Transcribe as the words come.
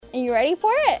Are you ready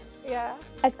for it? Yeah.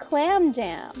 A clam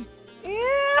jam. Yeah.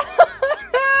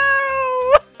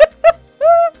 No.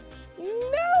 No.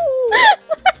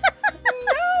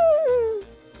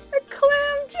 A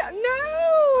clam jam. No.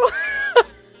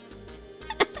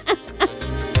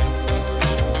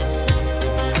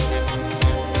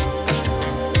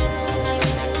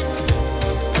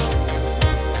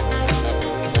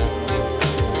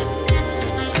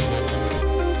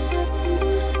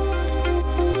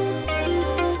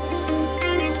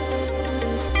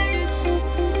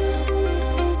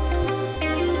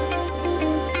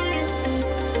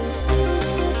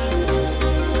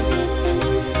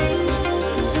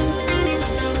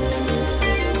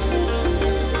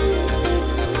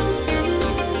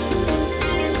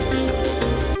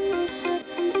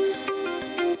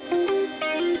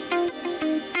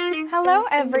 Hello,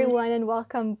 everyone, and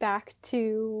welcome back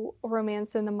to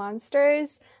Romance and the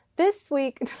Monsters. This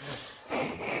week,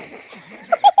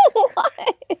 What?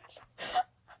 It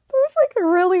was like a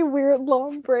really weird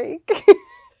long break. Because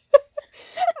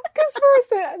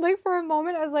for a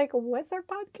moment, I was like, "What's our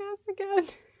podcast again?"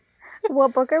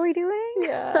 What book are we doing?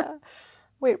 Yeah.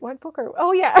 Wait, what book are?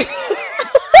 Oh yeah. I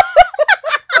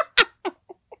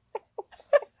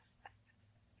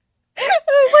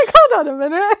was like, hold on a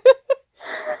minute.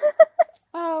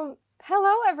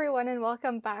 Hello everyone and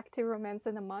welcome back to Romance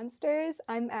and the Monsters.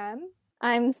 I'm Em.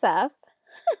 I'm Seth.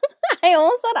 I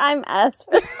almost said I'm S.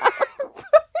 I'm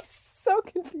so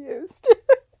confused.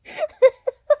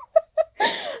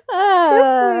 This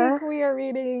week we are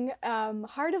reading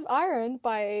Heart of Iron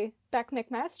by Beck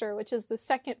McMaster, which is the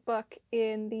second book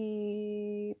in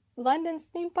the London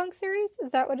Steampunk series.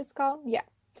 Is that what it's called? Yeah.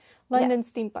 London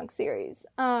Yes. Steampunk series.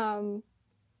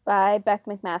 By Beck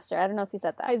McMaster. I don't know if you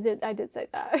said that. I did say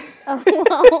that. Oh,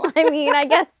 well, I mean, I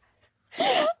guess.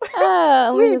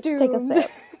 Let me We're just take a doomed. sip.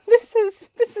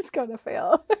 This is gonna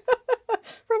fail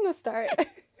from the start.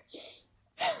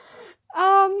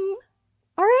 All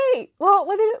right. Well,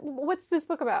 what's this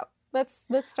book about? Let's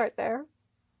start there.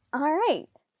 All right.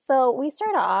 So we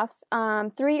start off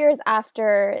 3 years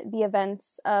after the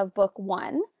events of book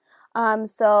 1.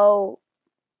 So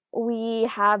we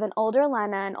have an older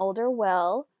Lena, an older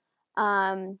Will,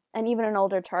 and even an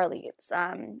older Charlie. It's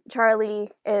Charlie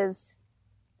is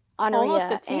Honoria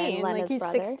Almost a teen. and Lena's Like he's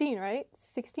brother. 16, right?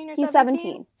 16 or 17? He's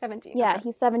 17. 17. Yeah, okay.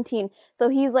 he's 17. So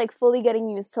he's like fully getting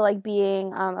used to like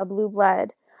being a blue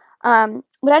blood. But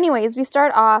anyways, we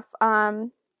start off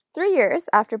 3 years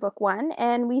after book 1,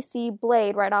 and we see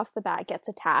Blade right off the bat gets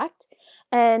attacked.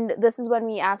 And this is when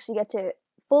we actually get to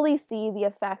fully see the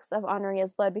effects of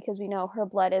Honoria's blood, because we know her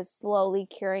blood is slowly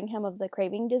curing him of the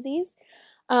craving disease.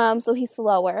 So he's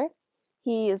slower.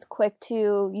 He is quick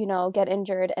to, get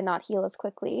injured and not heal as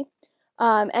quickly.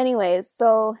 Anyways,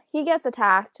 so he gets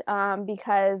attacked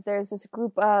because there's this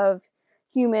group of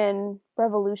human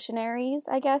revolutionaries,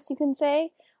 I guess you can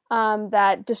say,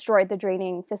 that destroyed the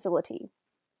draining facility.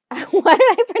 Why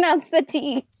did I pronounce the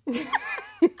T?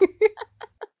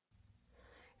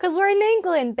 Because we're in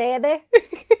England, baby.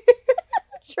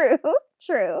 True.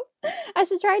 I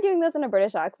should try doing this in a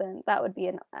British accent. That would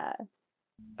be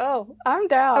Oh, I'm a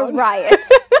down. riot.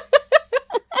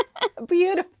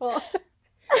 Beautiful.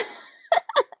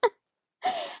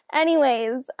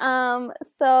 Anyways,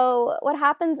 so what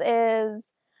happens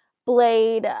is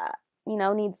Blade,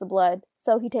 needs the blood,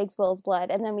 so he takes Will's blood,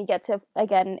 and then we get to,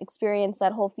 again, experience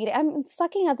that whole feeding. I'm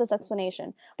sucking at this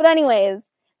explanation. But anyways,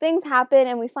 things happen,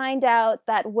 and we find out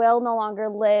that Will no longer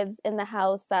lives in the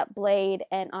house that Blade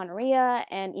and Honoria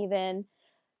and even,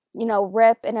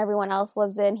 Rip and everyone else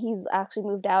lives in. He's actually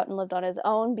moved out and lived on his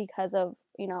own because of,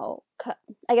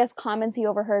 I guess comments he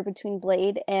overheard between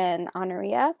Blade and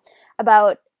Honoria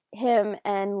about him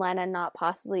and Lena not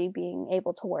possibly being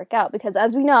able to work out, because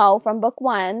as we know from book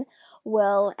 1,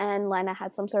 Will and Lena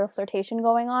had some sort of flirtation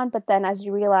going on, but then as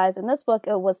you realize in this book,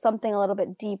 it was something a little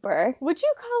bit deeper. Would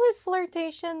you call it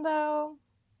flirtation, though?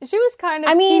 She was kind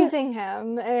of teasing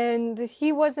him, and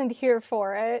he wasn't here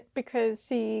for it because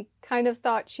he kind of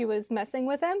thought she was messing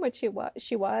with him, which she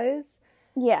was.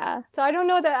 Yeah. So I don't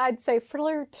know that I'd say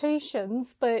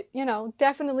flirtations, but,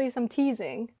 definitely some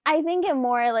teasing. I think it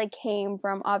more, came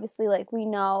from, obviously, we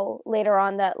know later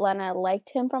on that Lena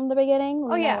liked him from the beginning.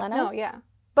 Oh, yeah. Lena. No, yeah.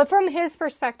 But from his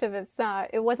perspective,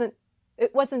 it wasn't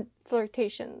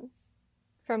flirtations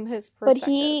from his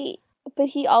perspective. But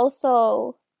he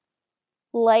also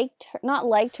liked her, not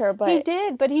liked her, but... He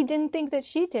did, but he didn't think that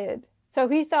she did. So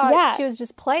he thought she was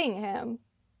just playing him.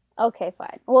 Okay,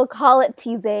 fine. We'll call it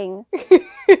teasing.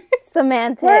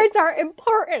 Semantics. Words are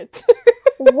important.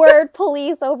 Word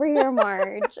police over here,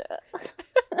 Marge.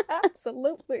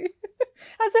 Absolutely.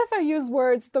 As if I use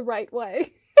words the right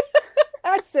way.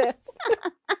 That's it.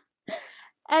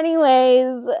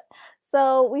 Anyways,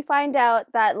 so we find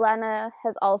out that Lena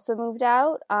has also moved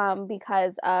out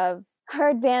because of her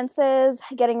advances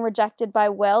getting rejected by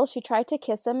Will. She tried to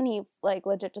kiss him and he like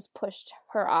legit just pushed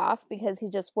her off because he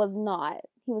was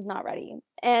not ready.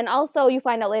 And also you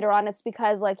find out later on it's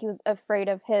because like he was afraid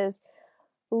of his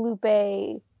loop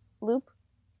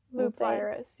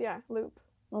virus. Yeah, loop.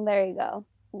 Well, there you go.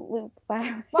 Loop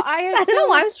virus. Well, I don't know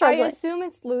why I'm struggling. I assume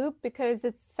it's loop because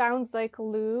it sounds like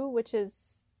Lou, which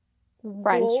is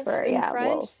French for French.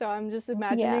 wolf. So I'm just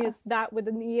imagining it's that with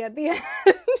an E at the end.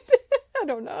 I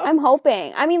don't know. I'm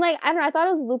hoping. I mean, like, I don't know. I thought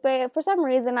it was Lupe. For some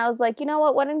reason, I was like, you know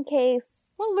what in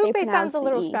case. Well, Lupe sounds a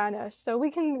little Spanish, so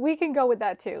we can go with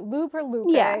that too. Loop or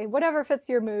Lupe, whatever fits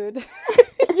your mood.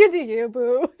 You do you,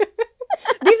 boo.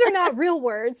 These are not real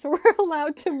words, so we're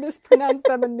allowed to mispronounce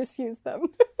them and misuse them.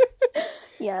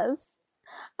 Yes.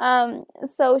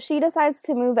 So she decides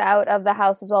to move out of the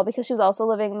house as well because she was also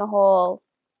living in the whole,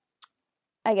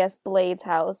 I guess, Blade's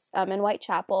house in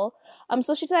Whitechapel.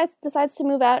 So she decides to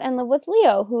move out and live with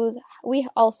Leo, who we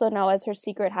also know as her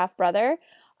secret half-brother.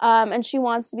 And she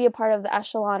wants to be a part of the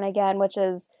Echelon again, which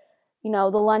is, you know,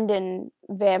 the London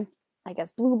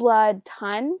blue blood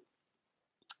ton.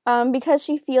 Because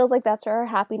she feels like that's where her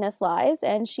happiness lies,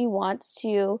 and she wants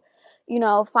to, you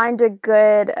know, find a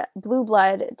good blue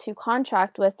blood to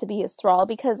contract with to be his thrall,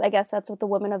 because I guess that's what the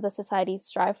women of the society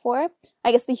strive for.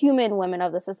 I guess the human women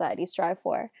of the society strive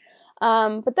for.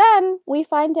 But then we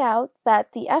find out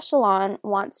that the Echelon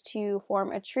wants to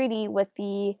form a treaty with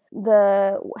the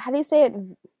how do you say it?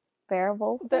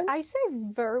 Verwolfen? I say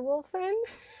Verwolfen.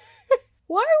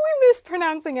 Why are we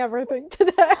mispronouncing everything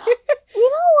today? You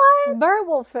know what?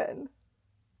 Verwolfen.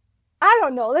 I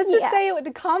don't know. Let's just say it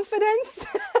with confidence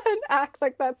and act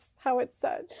like that's how it's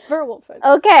said. Verwolfen.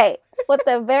 Okay. With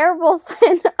the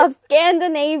Verwolfen of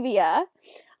Scandinavia.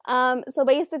 So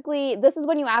basically, this is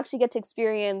when you actually get to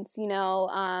experience, you know,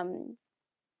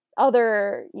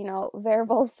 other, you know,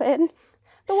 Verwolfen.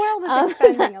 The world is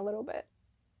expanding a little bit.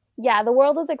 Yeah, the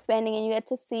world is expanding and you get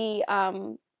to see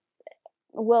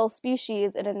Will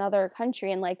species in another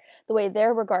country and like the way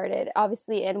they're regarded,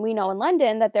 obviously. And we know in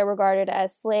London that they're regarded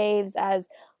as slaves, as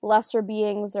lesser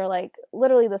beings, or like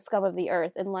literally the scum of the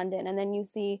earth in London. And then you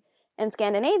see in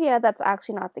Scandinavia that's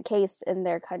actually not the case in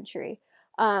their country.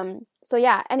 So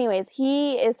yeah, anyways,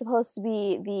 he is supposed to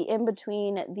be the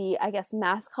in-between, the, I guess,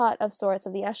 mascot of sorts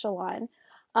of the Echelon,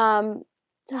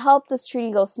 to help this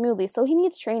treaty go smoothly. So he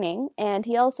needs training, and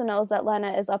he also knows that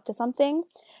Lena is up to something.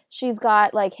 She's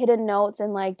got like hidden notes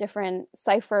and like different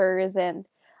ciphers and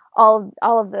all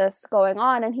of this going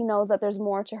on, and he knows that there's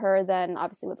more to her than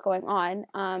obviously what's going on.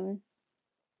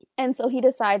 And so he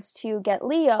decides to get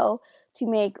Leo to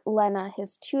make Lena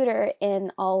his tutor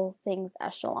in all things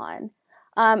Echelon.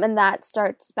 And that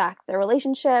starts back their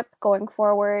relationship going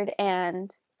forward.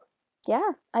 And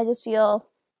yeah, I just feel,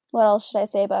 what else should I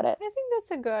say about it? I think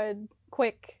that's a good,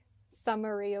 quick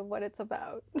summary of what it's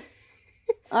about.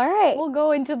 All right. We'll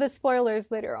go into the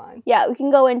spoilers later on. Yeah, we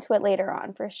can go into it later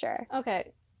on for sure.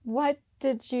 Okay. What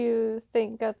did you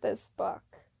think of this book?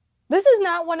 This is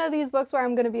not one of these books where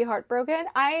I'm going to be heartbroken.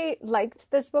 I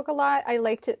liked this book a lot. I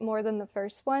liked it more than the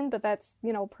first one, but that's,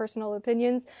 you know, personal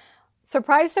opinions.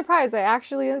 Surprise, surprise, I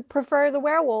actually prefer the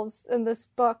werewolves in this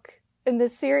book, in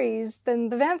this series, than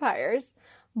the vampires.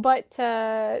 But,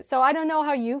 so I don't know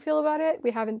how you feel about it.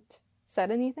 We haven't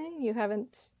said anything. You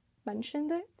haven't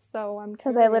mentioned it, so I'm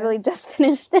curious. Because I literally just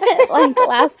finished it, like,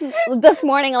 this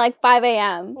morning at like 5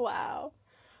 a.m. Wow.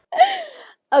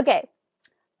 Okay.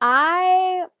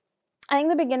 I think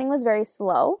the beginning was very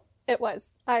slow. It was.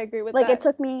 I agree with that. Like, it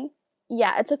took me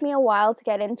a while to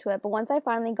get into it, but once I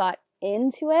finally got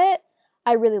into it,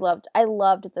 I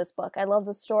loved this book. I love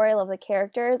the story, I love the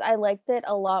characters. I liked it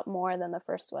a lot more than the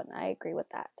first one. I agree with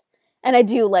that. And I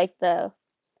do like the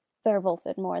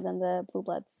Verwolfen more than the Blue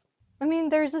Bloods. I mean,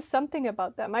 there's just something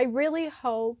about them. I really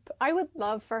hope, I would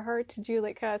love for her to do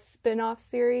like a spin-off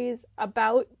series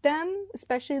about them,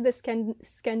 especially the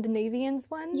Scandinavians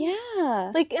one.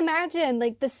 Yeah. Like, imagine,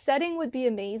 like, the setting would be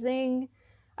amazing.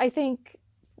 I think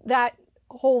that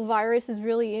whole virus is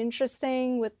really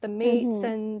interesting with the mates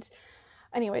and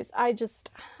anyways, I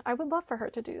would love for her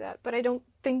to do that, but I don't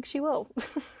think she will.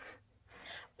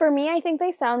 For me, I think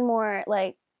they sound more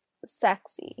like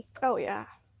sexy. Oh yeah.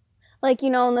 Like, you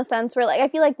know, in the sense where, like, I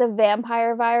feel like the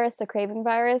vampire virus, the craving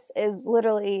virus, is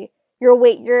literally you're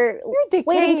waiting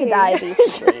to die,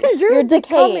 basically. You're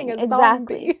decaying.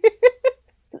 Exactly.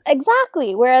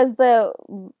 Exactly. Whereas the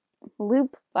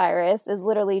loop virus is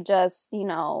literally just, you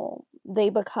know, they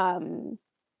become,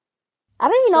 I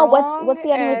don't even know what's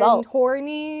the end result.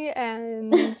 Horny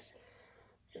and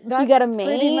That's you get a pretty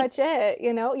mate. much it,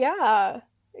 you know? Yeah.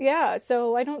 Yeah.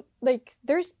 So I don't like,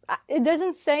 it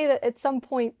doesn't say that at some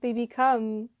point they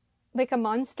become like a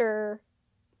monster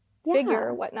figure or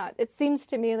Yeah, whatnot. It seems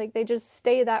to me like they just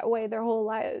stay that way their whole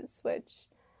lives, which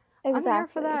I'm here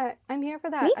for exactly. that. I'm here for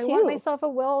Me that. I want too. myself a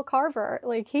Will Carver.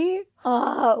 Like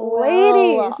Well,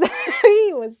 ladies,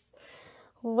 he was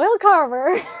Will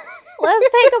Carver. let's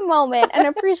take a moment and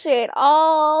appreciate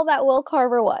all that Will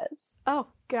Carver was. Oh,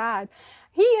 God.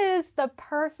 He is the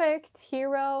perfect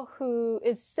hero who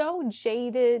is so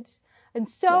jaded and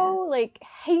so, Yes. like,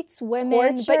 hates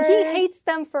women, but he Tortured. hates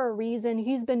them for a reason.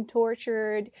 He's been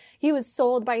tortured. He was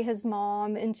sold by his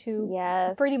mom into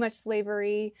Yes. pretty much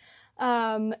slavery.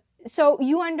 So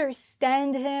you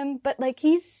understand him, but, like,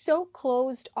 he's so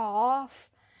closed off.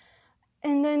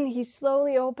 And then he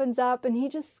slowly opens up and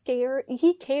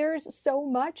he cares so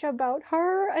much about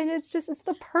her. And it's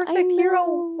the perfect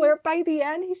hero where by the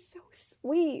end he's so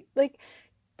sweet. Like,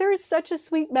 there's such a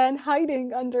sweet man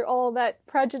hiding under all that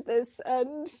prejudice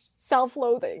and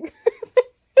self-loathing.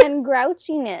 And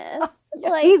grouchiness. Yeah,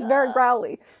 like, he's very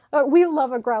growly. We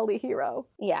love a growly hero.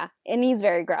 Yeah, and he's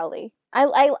very growly.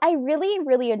 I really,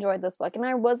 really enjoyed this book, and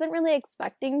I wasn't really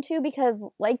expecting to because,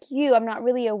 like you, I'm not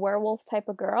really a werewolf type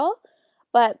of girl.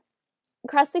 But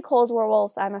Cressley Cole's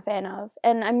werewolves I'm a fan of.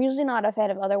 And I'm usually not a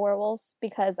fan of other werewolves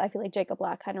because I feel like Jacob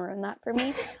Black kind of ruined that for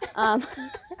me.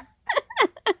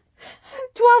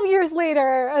 12 years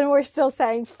later, and we're still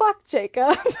saying, fuck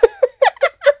Jacob.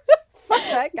 Fuck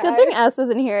that guy. Good thing S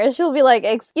isn't here. She'll be like,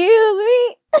 excuse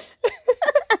me.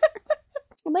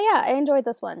 But yeah, I enjoyed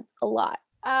this one a lot.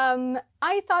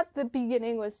 I thought the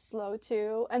beginning was slow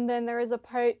too. And then there was a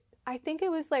part, I think it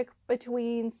was like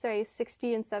between, say,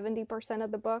 60 and 70%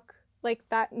 of the book. Like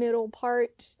that middle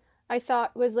part, I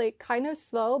thought was like kind of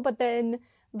slow, but then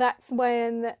that's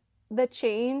when the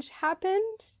change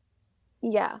happened.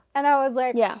 Yeah. And I was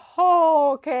like, yeah.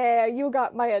 Oh, okay, you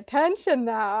got my attention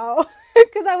now.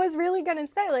 Because I was really going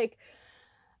to say, like,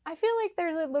 I feel like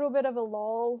there's a little bit of a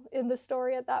lull in the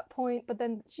story at that point, but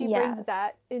then she brings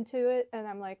that into it, and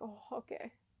I'm like, oh,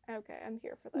 okay, I'm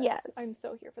here for this. Yes. I'm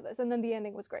so here for this. And then the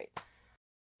ending was great.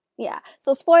 Yeah.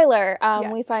 So spoiler,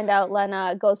 Yes. we find out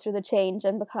Lena goes through the change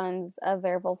and becomes a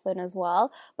werewolfin as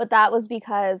well. But that was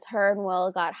because her and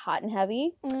Will got hot and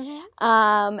heavy.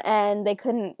 Mm-hmm. And they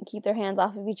couldn't keep their hands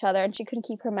off of each other, and she couldn't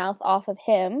keep her mouth off of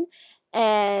him.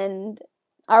 And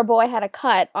our boy had a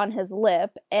cut on his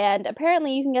lip, and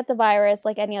apparently you can get the virus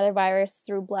like any other virus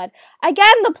through blood.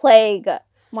 Again, the plague,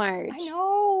 Marge. I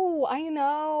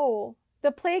know.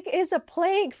 The plague is a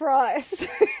plague for us.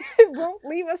 It won't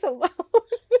leave us alone.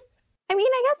 I mean,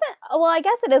 I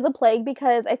guess it is a plague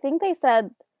because I think they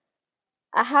said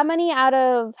how many out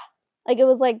of, like, it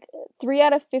was like 3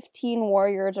 out of 15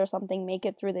 warriors or something make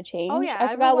it through the change. Oh yeah, I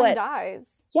forgot everyone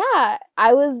dies. Yeah,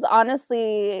 I was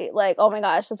honestly like, oh my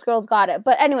gosh, this girl's got it.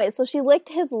 But anyway, so she licked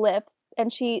his lip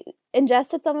and she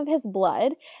ingested some of his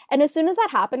blood. And as soon as that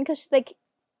happened, because like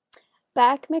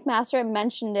Beck McMaster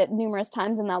mentioned it numerous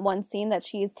times in that one scene that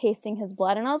she's tasting his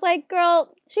blood, and I was like,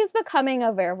 girl, she's becoming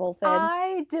a werewolf.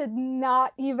 I did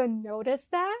not even notice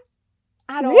that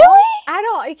at all. Really? At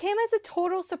all. It came as a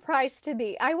total surprise to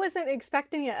me. I wasn't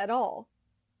expecting it at all.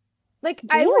 Like,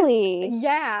 really?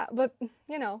 Yeah, but,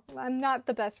 you know, I'm not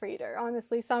the best reader,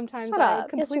 honestly. Sometimes Shut I up.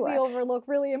 completely Yes, overlook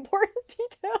really important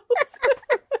details.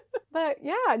 But,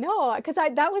 yeah, no, because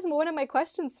that was one of my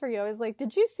questions for you. I was like,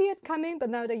 did you see it coming? But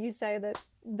now that you say that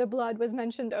the blood was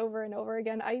mentioned over and over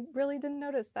again, I really didn't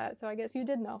notice that. So I guess you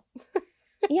did know.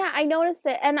 Yeah, I noticed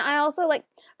it. And I also, like,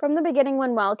 from the beginning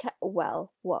when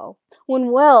when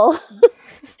Will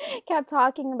kept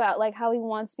talking about, like, how he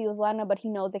wants to be with Lena, but he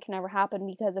knows it can never happen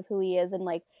because of who he is and,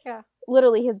 like,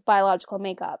 literally his biological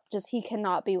makeup. Just, he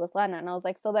cannot be with Lena. And I was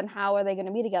like, so then how are they going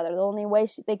to be together? The only way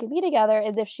they could be together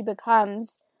is if she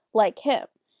becomes like him.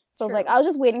 So I was like, I was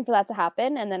just waiting for that to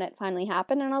happen, and then it finally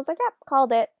happened, and I was like, yeah,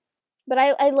 called it. But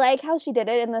I like how she did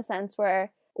it in the sense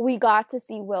where we got to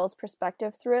see Will's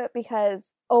perspective through it,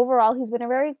 because overall he's been a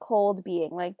very cold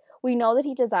being. Like, we know that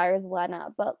he desires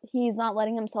Lena, but he's not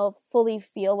letting himself fully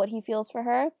feel what he feels for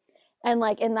her. And,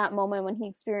 like, in that moment when he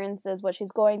experiences what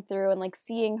she's going through and, like,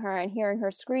 seeing her and hearing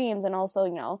her screams, and also,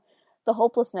 you know, the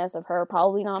hopelessness of her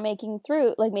probably not making it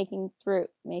through.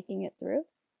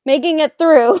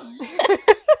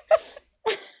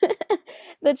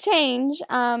 The change,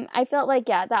 I felt like,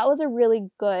 yeah, that was a really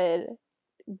good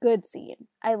scene.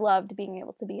 I loved being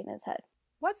able to be in his head.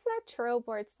 What's that trope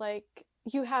where it's like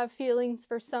you have feelings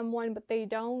for someone but they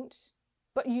don't,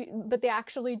 but they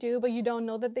actually do, but you don't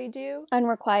know that they do?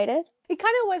 Unrequited? It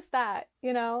kind of was that,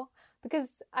 you know?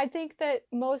 Because I think that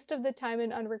most of the time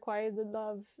in unrequited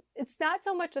love, it's not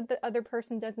so much that the other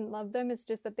person doesn't love them, it's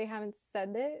just that they haven't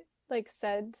said it, like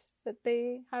said that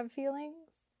they have feelings.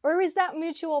 Or is that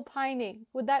mutual pining?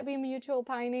 Would that be mutual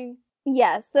pining?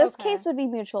 Yes, this case would be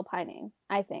mutual pining,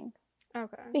 I think.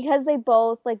 Okay. Because they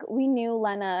both, like, we knew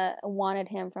Lena wanted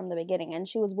him from the beginning, and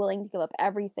she was willing to give up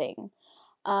everything,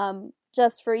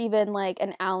 just for even, like,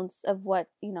 an ounce of what,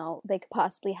 you know, they could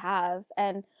possibly have.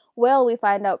 And Will, we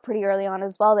find out pretty early on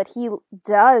as well that he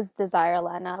does desire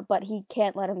Lena, but he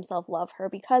can't let himself love her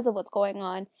because of what's going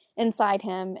on inside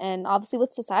him, and obviously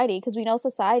with society, because we know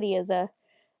society is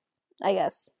I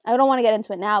guess, I don't want to get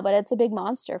into it now, but it's a big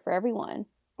monster for everyone.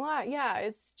 Well, yeah,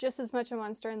 it's just as much a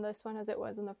monster in this one as it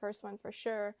was in the first one, for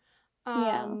sure.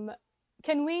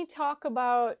 Can we talk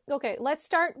about... Okay, let's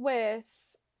start with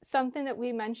something that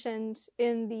we mentioned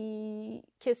in the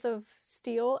Kiss of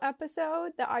Steel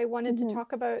episode that I wanted to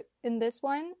talk about in this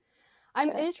one.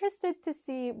 I'm interested to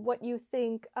see what you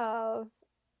think of...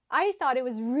 I thought it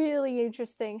was really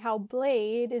interesting how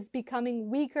Blade is becoming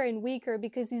weaker and weaker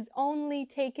because he's only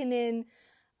taken in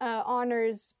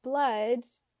Honor's blood,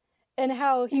 and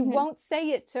how he won't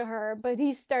say it to her, but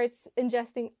he starts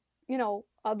ingesting, you know,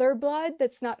 other blood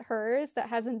that's not hers, that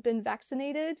hasn't been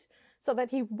vaccinated, so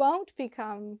that he won't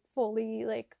become fully,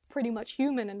 like, pretty much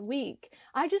human and weak.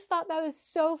 I just thought that was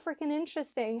so freaking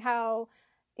interesting how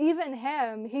even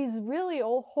him, he's really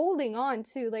holding on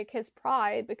to, like, his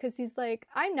pride, because he's like,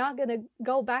 I'm not gonna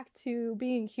go back to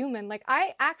being human. Like,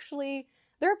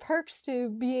 there are perks to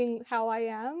being how I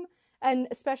am, and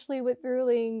especially with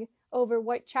ruling over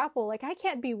Whitechapel. Like, I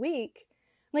can't be weak.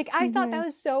 Like, I thought that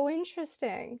was so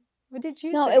interesting. What did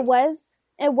you think?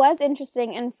 It was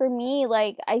interesting, and for me,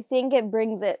 like, I think it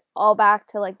brings it all back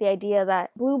to, like, the idea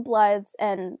that Blue Bloods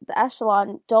and the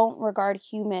Echelon don't regard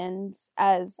humans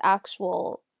as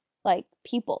actual, like,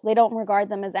 people. They don't regard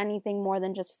them as anything more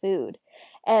than just food.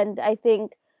 And I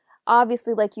think,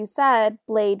 obviously, like you said,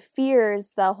 Blade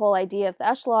fears the whole idea if the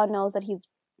Echelon knows that he's,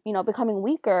 you know, becoming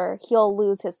weaker, he'll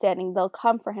lose his standing. They'll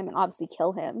come for him and obviously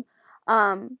kill him.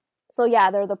 So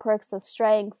yeah, there are the perks of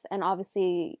strength and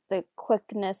obviously the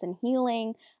quickness and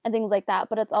healing and things like that.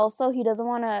 But it's also, he doesn't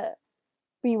want to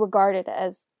be regarded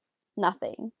as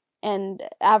nothing. And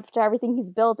after everything he's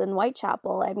built in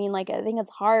Whitechapel, I mean, like, I think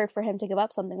it's hard for him to give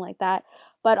up something like that.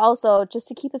 But also just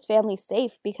to keep his family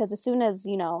safe, because as soon as,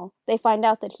 you know, they find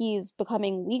out that he's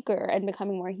becoming weaker and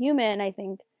becoming more human, I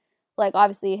think, like,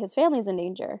 obviously his family's in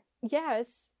danger.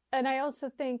 Yes. And I also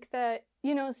think that,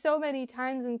 you know, so many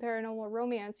times in paranormal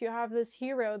romance, you have this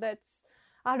hero that's,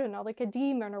 I don't know, like a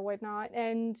demon or whatnot,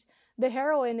 and the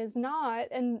heroine is not,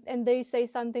 and they say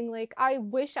something like, I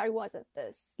wish I wasn't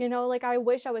this, you know, like, I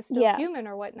wish I was still human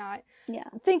or whatnot. Yeah.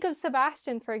 Think of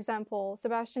Sebastian, for example.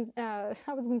 I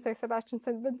was going to say Sebastian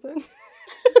St. Vincent.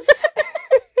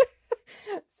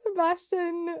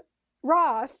 Sebastian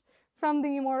Roth from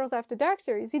the Immortals After Dark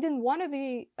series. He didn't want to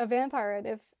be a vampire, and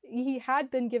if he had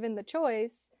been given the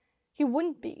choice, he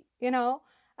wouldn't be, you know?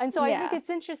 And so I think it's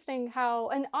interesting how,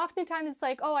 and oftentimes it's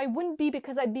like, oh, I wouldn't be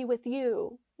because I'd be with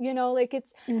you, you know? Like,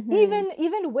 it's even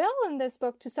Will in this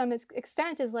book to some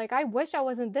extent is like, I wish I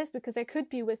wasn't this because I could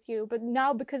be with you, but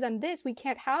now because I'm this, we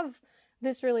can't have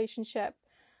this relationship.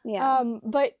 Yeah.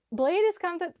 But Blade is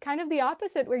kind of the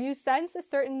opposite, where you sense a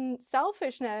certain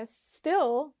selfishness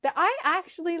still that I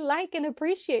actually like and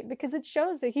appreciate, because it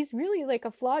shows that he's really, like,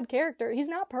 a flawed character. He's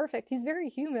not perfect. He's very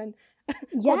human,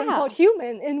 quote unquote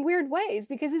human, in weird ways,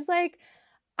 because he's like,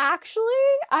 actually,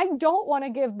 I don't want to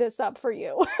give this up for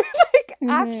you. Like,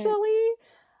 actually,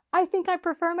 I think I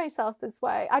prefer myself this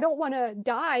way. I don't want to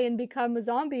die and become a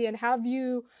zombie and have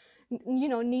you, you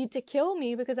know, need to kill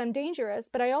me because I'm dangerous,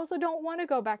 but I also don't want to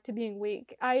go back to being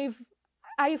weak. I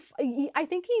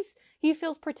think he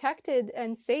feels protected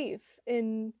and safe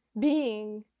in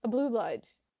being a blue blood.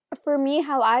 For me,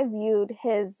 how I viewed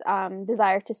his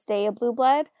desire to stay a blue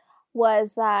blood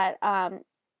was that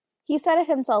he said it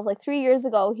himself, like, 3 years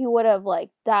ago, he would have, like,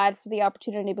 died for the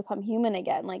opportunity to become human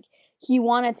again. Like, he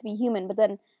wanted to be human, but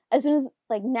then as soon as,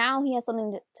 like, now he has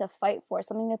something to fight for,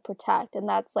 something to protect, and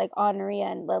that's, like, Honoria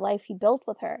and the life he built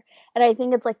with her. And I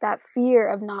think it's, like, that fear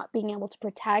of not being able to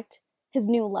protect his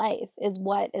new life is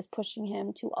what is pushing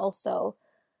him to also,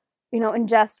 you know,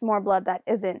 ingest more blood that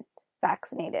isn't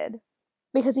vaccinated.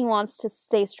 Because he wants to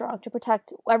stay strong, to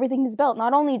protect everything he's built.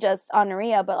 Not only just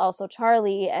Honoria, but also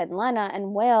Charlie and Lena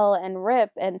and Will and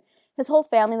Rip and his whole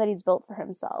family that he's built for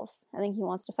himself. I think he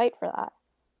wants to fight for that.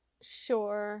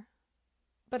 Sure.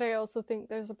 But I also think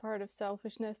there's a part of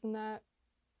selfishness in that.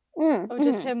 Of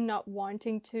just him not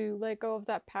wanting to let go of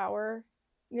that power,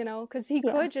 you know? Because he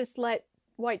could just let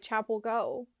Whitechapel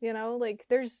go, you know? Like,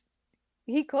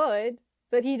 he could,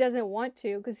 but he doesn't want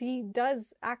to because he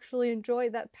does actually enjoy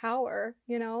that power,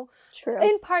 you know? True.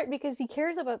 In part because he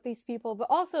cares about these people, but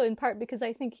also in part because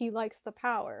I think he likes the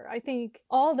power. I think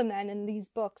all the men in these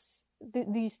books,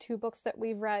 these two books that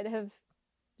we've read, have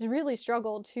really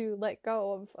struggled to let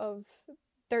go of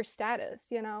their status,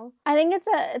 you know? I think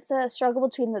it's a struggle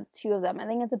between the two of them. I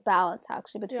think it's a balance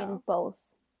actually between both,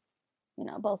 you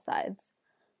know, both sides.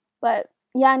 But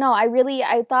yeah, no, I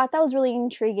thought that was really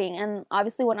intriguing. And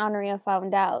obviously when Honoria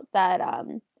found out that,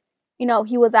 you know,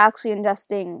 he was actually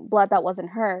ingesting blood that wasn't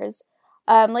hers,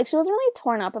 like, she wasn't really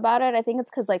torn up about it. I think it's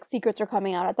because, like, secrets were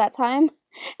coming out at that time.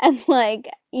 And, like,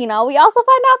 you know, we also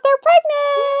find out they're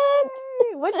pregnant!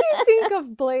 Yay! What do you think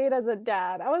of Blade as a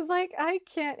dad? I was like, I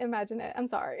can't imagine it. I'm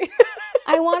sorry.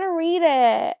 I want to read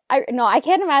it. I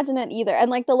can't imagine it either.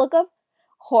 And, like, the look of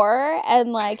horror,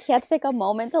 and like he had to take a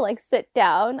moment to like sit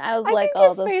down. I was like,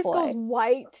 oh, his face goes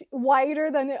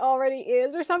whiter than it already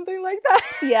is, or something like that.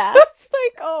 Yeah. It's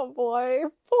like, oh boy,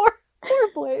 poor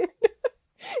Blade.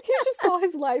 He just saw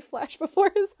his life flash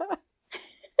before his eyes.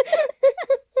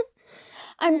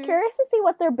 I'm curious to see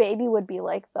what their baby would be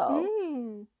like, though.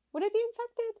 Would it be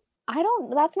infected?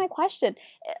 That's my question.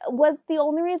 Was the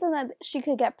only reason that she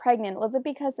could get pregnant, was it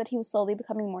because that he was slowly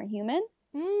becoming more human?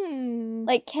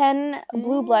 Like, can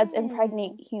blue bloods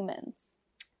impregnate humans?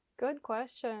 Good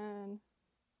question.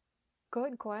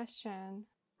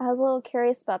 I was a little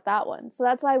curious about that one. So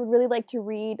that's why I would really like to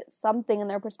read something in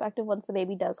their perspective once the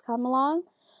baby does come along.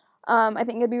 I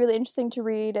think it'd be really interesting to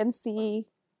read and see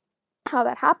how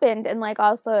that happened. And, like,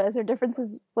 also, is there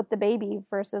differences with the baby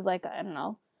versus, like, I don't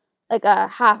know, like a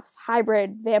half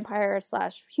hybrid vampire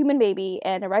 / human baby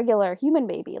and a regular human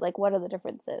baby? Like, what are the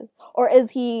differences? Or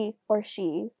is he or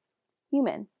she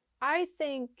human? I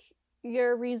think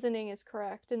your reasoning is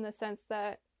correct in the sense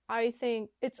that I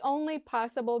think it's only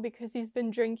possible because he's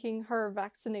been drinking her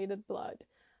vaccinated blood.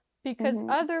 Because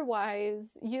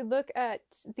otherwise, you look at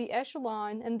the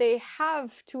Echelon and they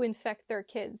have to infect their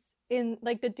kids. In,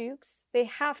 like, the Dukes, they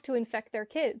have to infect their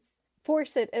kids.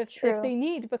 Force it if they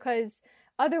need, because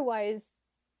otherwise,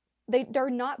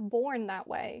 they're not born that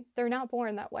way.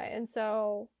 And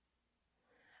so,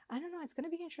 I don't know. It's going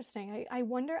to be interesting. I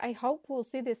wonder. I hope we'll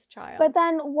see this child. But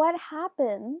then what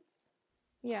happens?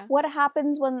 Yeah. What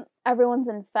happens when everyone's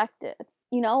infected?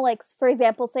 You know, like, for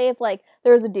example, say if, like,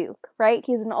 there's a Duke, right?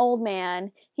 He's an old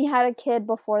man. He had a kid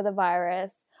before the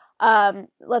virus.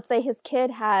 Let's say his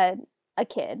kid had a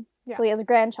kid. Yeah. So he has a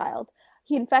grandchild.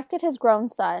 He infected his grown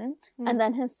son, and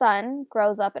then his son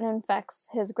grows up and infects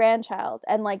his grandchild.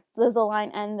 And, like, does the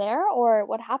line end there, or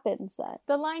what happens then?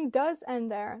 The line does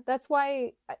end there. That's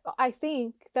why, I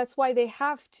think, that's why they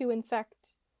have to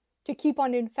keep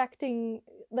on infecting,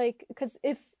 like, because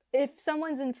if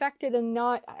someone's infected and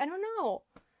not, I don't know.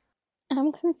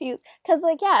 I'm confused. Because,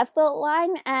 like, yeah, if the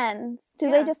line ends, do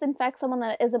they just infect someone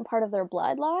that isn't part of their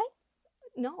bloodline?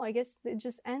 No, I guess it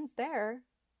just ends there.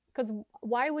 Because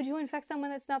why would you infect someone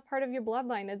that's not part of your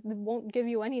bloodline? It won't give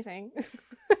you anything.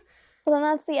 Well, then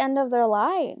that's the end of their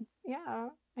line. Yeah,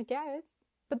 I guess.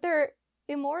 But they're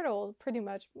immortal, pretty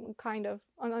much, kind of,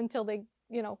 until they,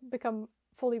 you know, become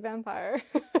fully vampire.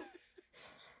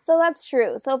 So that's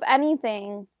true. So if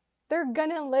anything, they're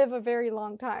gonna live a very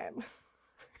long time.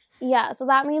 Yeah, so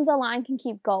that means a line can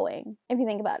keep going, if you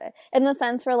think about it. In the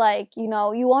sense where, like, you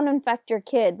know, you won't infect your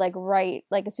kid, like, right,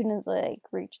 like, as soon as they, like,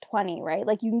 reach 20, right?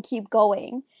 Like, you can keep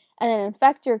going, and then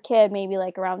infect your kid maybe,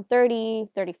 like, around 30,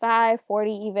 35,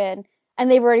 40 even, and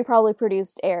they've already probably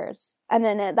produced heirs. And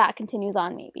then that continues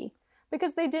on, maybe.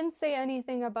 Because they didn't say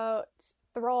anything about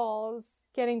thralls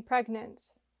getting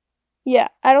pregnant. Yeah,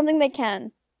 I don't think they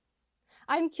can.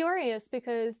 I'm curious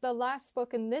because the last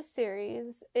book in this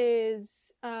series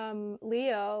is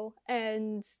Leo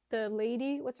and the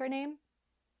lady, what's her name?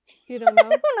 You don't know?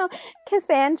 I don't know.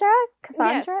 Cassandra?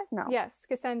 Yes. No. Yes,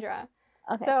 Cassandra.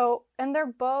 Okay. So, and they're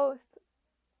both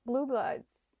blue bloods.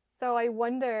 So I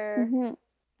wonder,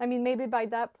 I mean, maybe by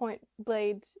that point,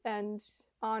 Blade and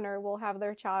Honor will have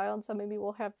their child, so maybe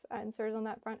we'll have answers on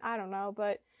that front. I don't know,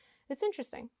 but it's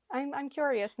interesting. I'm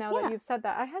curious now that you've said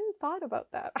that. I hadn't thought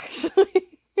about that, actually.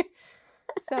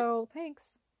 So,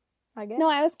 thanks, I guess. No,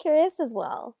 I was curious as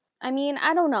well. I mean,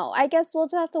 I don't know. I guess we'll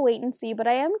just have to wait and see, but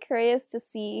I am curious to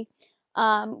see,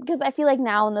 because I feel like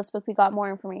now in this book we got more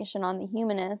information on the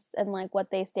humanists and, like, what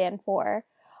they stand for.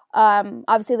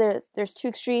 Obviously, there's two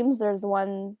extremes. There's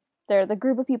the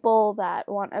group of people that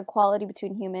want equality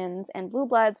between humans and blue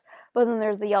bloods, but then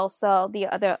there's the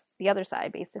other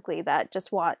side, basically, that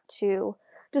just want to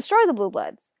destroy the blue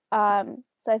bloods.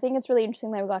 So I think it's really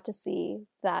interesting that we got to see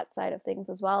that side of things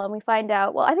as well. And we find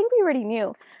out, well, I think we already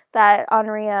knew that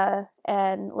Honoria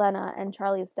and Lena and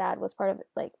Charlie's dad was part of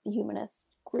like the humanist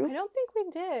group. I don't think we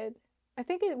did. I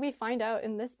think we find out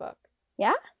in this book.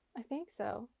 Yeah? I think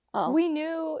so. Oh. We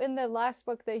knew in the last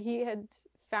book that he had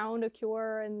found a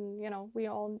cure, and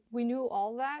we knew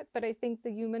all that, but I think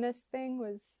the humanist thing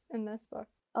was in this book.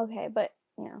 Okay, but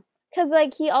because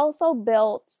like he also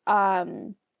built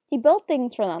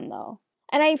things for them though,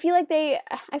 and I feel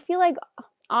like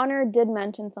Honor did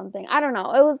mention something. I don't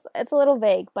know. It's a little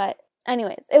vague, but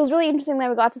anyways, it was really interesting that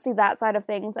we got to see that side of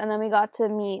things, and then we got to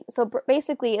meet. So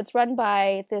basically, it's run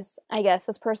by this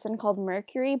person called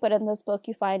Mercury, but in this book,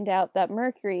 you find out that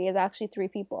Mercury is actually 3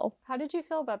 people. How did you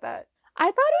feel about that? I thought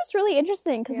it was really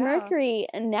interesting because Mercury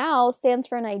now stands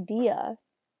for an idea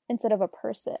instead of a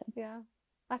person. Yeah.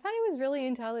 I thought it was really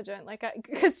intelligent, like,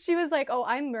 because she was like, oh,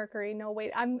 I'm Mercury. No,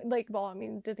 wait, I'm like, well, I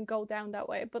mean, it didn't go down that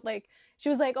way, but like, she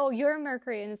was like, oh, you're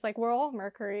Mercury, and it's like, we're all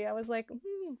Mercury. I was like,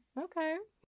 okay.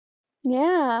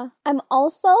 Yeah. I'm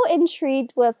also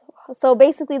intrigued with, so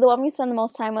basically the one we spend the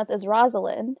most time with is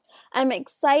Rosalind. I'm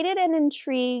excited and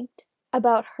intrigued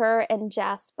about her and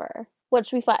Jasper,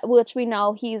 which we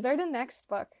know they're the next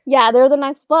book. Yeah, they're the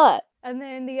next book. And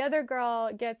then the other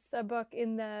girl gets a book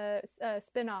in the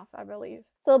spin-off, I believe.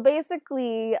 So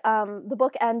basically, the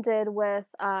book ended with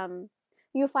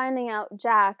you finding out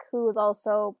Jack, who was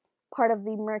also part of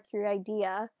the Mercury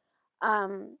idea,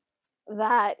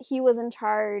 that he was in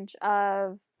charge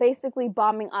of basically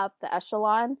bombing up the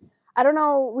Echelon. I don't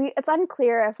know, it's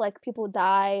unclear if like people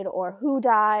died or who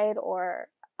died or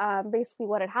basically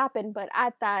what had happened, but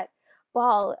at that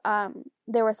ball,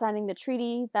 they were signing the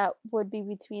treaty that would be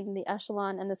between the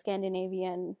Echelon and the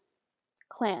Scandinavian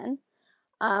clan.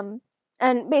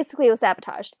 And basically it was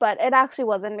sabotaged, but it actually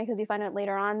wasn't, because you find out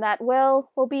later on that Will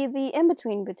be the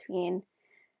in-between between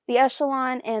the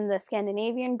Echelon and the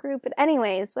Scandinavian group. But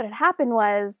anyways, what had happened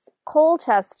was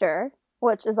Colchester,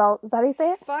 which is that how you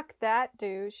say it? Fuck that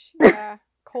douche. Yeah,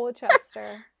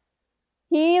 Colchester.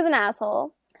 He's an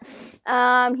asshole.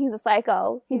 He's a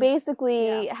psycho. He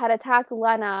basically had attacked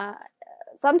Lena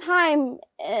sometime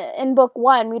in book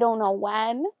 1. We don't know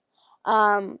when.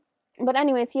 But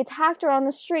anyways, he attacked her on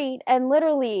the street and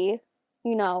literally,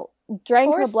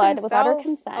 drank her blood without her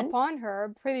consent. Upon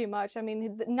her, pretty much. I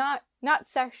mean, not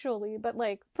sexually, but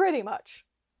like pretty much.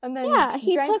 And then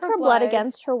he took her blood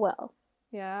against her will.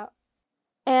 Yeah.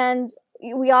 And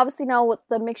we obviously know with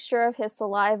the mixture of his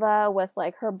saliva with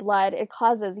like her blood, it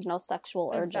causes,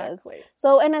 sexual urges. Exactly.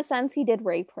 So in a sense, he did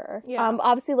rape her. Yeah.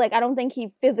 Obviously, like, I don't think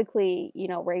he physically,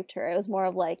 raped her. It was more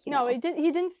of like, No, he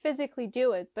didn't physically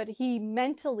do it, but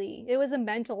it was a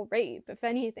mental rape, if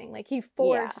anything. Like, he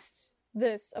forced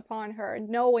this upon her,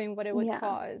 knowing what it would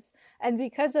cause. And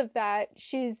because of that,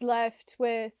 she's left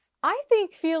with, I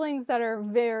think, feelings that are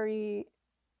very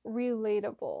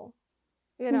relatable,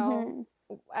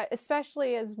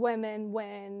 especially as women,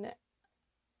 when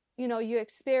you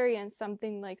experience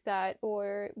something like that,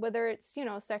 or whether it's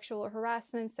sexual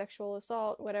harassment, sexual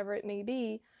assault, whatever it may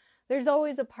be, there's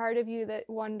always a part of you that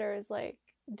wonders, like,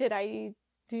 did I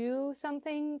do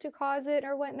something to cause it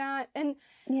or whatnot? And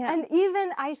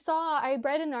even I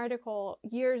read an article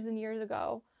years and years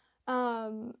ago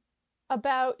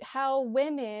about how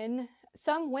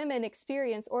some women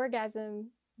experience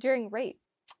orgasm during rape.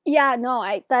 Yeah,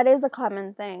 no, that is a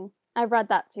common thing. I've read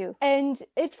that too. And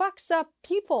it fucks up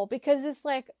people, because it's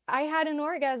like, I had an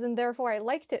orgasm, therefore I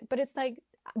liked it. But it's like,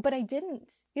 but I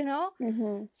didn't,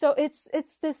 Mm-hmm. So it's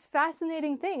this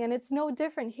fascinating thing, and it's no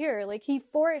different here. Like, he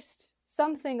forced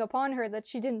something upon her that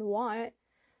she didn't want,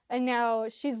 and now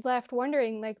she's left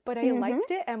wondering, like, but I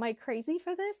liked it? Am I crazy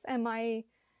for this? Am I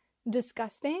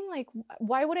disgusting? Like,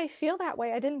 why would I feel that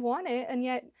way? I didn't want it, and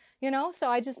yet, so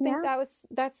I just think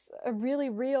that's a really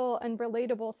real and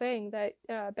relatable thing that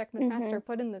Beck McMaster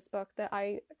put in this book that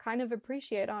I kind of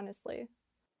appreciate, honestly.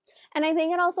 And I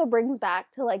think it also brings back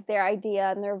to like their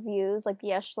idea and their views, like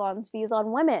the Echelon's views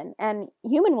on women and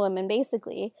human women,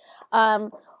 basically.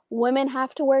 Women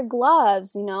have to wear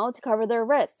gloves, to cover their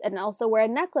wrists, and also wear a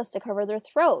necklace to cover their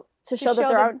throat to show that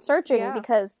they aren't searching,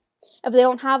 because if they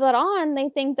don't have that on, they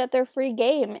think that they're free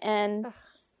game. And,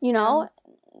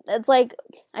 it's like,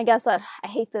 I guess I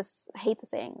hate the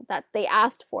saying that they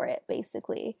asked for it,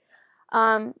 basically.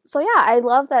 So yeah, I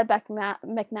love that Beck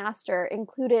McMaster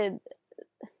included,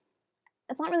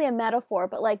 it's not really a metaphor,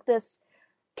 but like this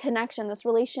connection, this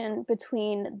relation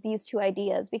between these two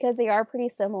ideas, because they are pretty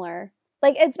similar.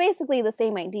 Like, it's basically the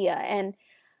same idea. And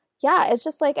yeah, it's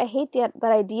just like, I hate that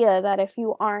idea that if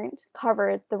you aren't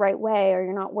covered the right way, or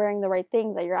you're not wearing the right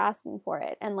things, that you're asking for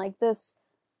it. And like this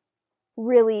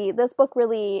this book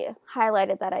really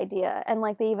highlighted that idea. And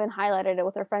like they even highlighted it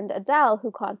with her friend Adele,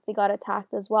 who constantly got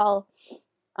attacked as well.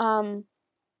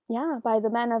 By the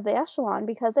men of the echelon,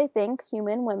 because they think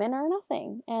human women are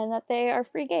nothing and that they are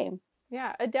free game.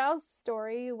 Yeah, Adele's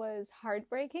story was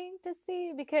heartbreaking to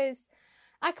see, because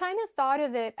I kind of thought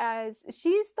of it as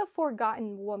she's the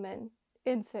forgotten woman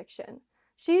in fiction.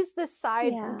 She's the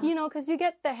side, because you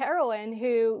get the heroine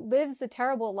who lives a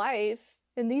terrible life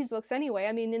in these books anyway.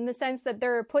 I mean, in the sense that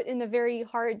they're put in a very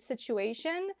hard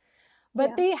situation,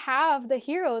 but they have the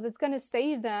hero that's going to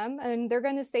save them, and they're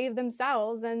going to save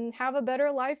themselves and have a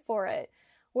better life for it.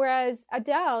 Whereas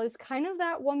Adele is kind of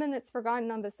that woman that's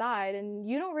forgotten on the side, and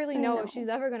you don't really know if she's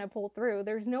ever going to pull through.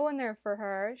 There's no one there for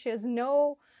her. She has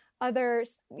no other,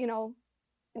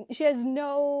 she has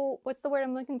no, what's the word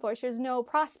I'm looking for? She has no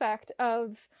prospect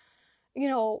of, she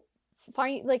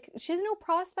has no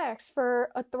prospects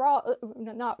for a thrall,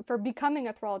 not for becoming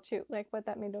a thrall too. Like, what,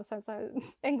 that made no sense.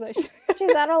 English.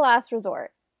 She's at her last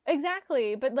resort.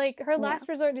 Exactly. But like her last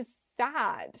resort is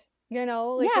sad,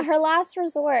 her last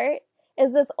resort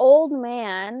is this old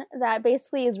man that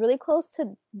basically is really close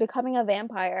to becoming a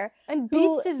vampire and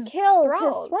kills his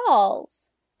thralls.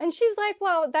 And she's like,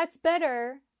 well, that's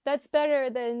better. That's better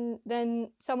than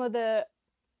some of the,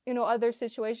 other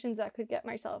situations I could get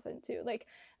myself into. Like,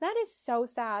 that is so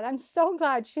sad. I'm so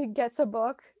glad she gets a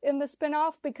book in the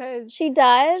spinoff, because she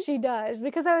does.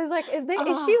 Because I was like,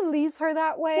 if she leaves her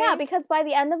that way. Yeah, because by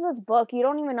the end of this book, you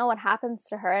don't even know what happens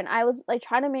to her. And I was like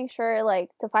trying to make sure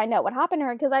to find out what happened to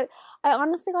her, because I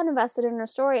honestly got invested in her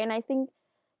story. And I think,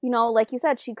 like you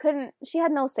said, she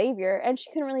had no savior, and she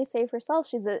couldn't really save herself.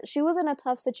 She was in a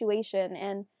tough situation,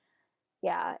 and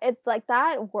yeah, it's like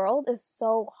that world is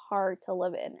so hard to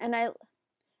live in. And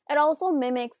it also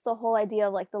mimics the whole idea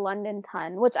of like the London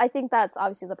ton, which I think that's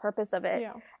obviously the purpose of it.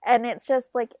 Yeah. And it's just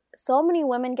like so many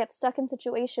women get stuck in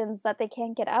situations that they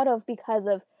can't get out of because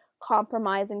of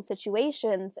compromising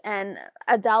situations. And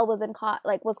Adele was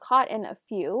caught in a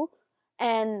few,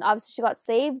 and obviously she got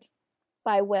saved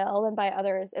by Will and by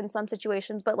others in some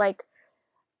situations, but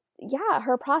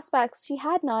her prospects, she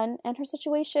had none, and her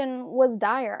situation was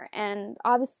dire. And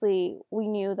obviously we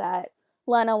knew that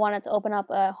Lena wanted to open up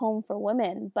a home for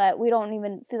women, but we don't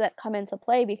even see that come into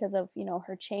play because of,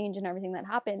 her change and everything that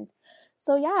happened.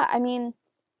 So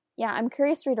I'm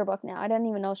curious to read her book now. I didn't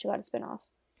even know she got a spinoff.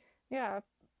 Yeah.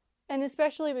 And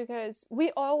especially because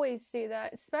we always see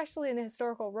that, especially in a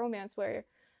historical romance, where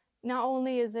not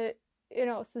only is it,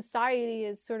 society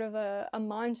is sort of a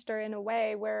monster in a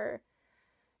way where,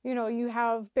 you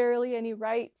have barely any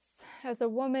rights as a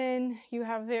woman. You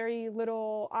have very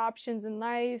little options in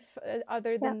life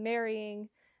other than marrying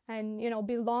and,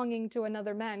 belonging to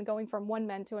another man, going from one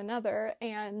man to another.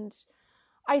 And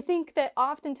I think that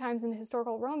oftentimes in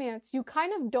historical romance, you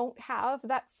kind of don't have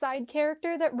that side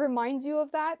character that reminds you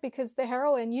of that, because the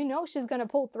heroine, she's going to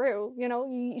pull through,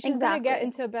 she's going to get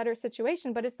into a better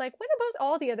situation. But it's like, what about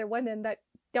all the other women that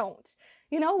don't?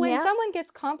 When someone gets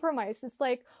compromised, it's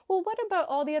like, well, what about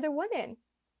all the other women?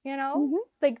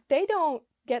 Like, they don't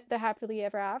get the happily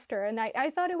ever after. And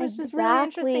I thought it was just really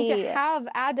interesting to have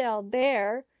Adele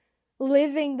there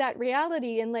living that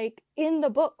reality, and like in the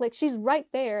book, like she's right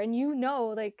there, and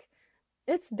like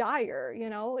it's dire,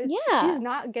 she's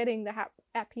not getting the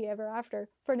happy ever after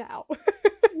for now.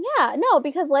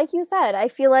 Because like you said, I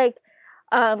feel like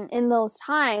in those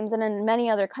times, and in many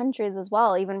other countries as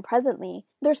well, even presently,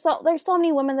 there's so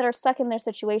many women that are stuck in their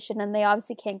situation, and they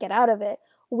obviously can't get out of it.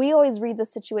 We always read the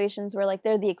situations where like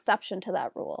they're the exception to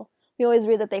that rule. We always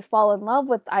read that they fall in love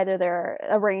with either their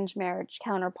arranged marriage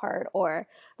counterpart or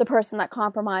the person that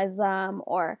compromised them,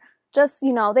 or just,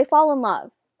 they fall in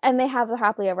love and they have the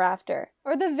happily ever after.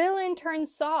 Or the villain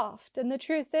turns soft. And the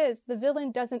truth is, the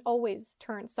villain doesn't always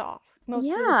turn soft. Most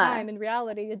of the time, in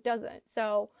reality, it doesn't.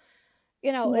 So,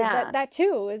 that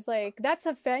too is like, that's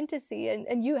a fantasy.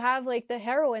 And you have like the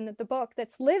heroine of the book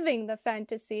that's living the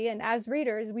fantasy. And as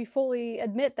readers, we fully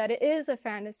admit that it is a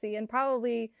fantasy and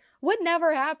probably would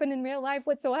never happen in real life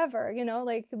whatsoever.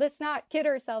 Like, let's not kid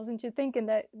ourselves into thinking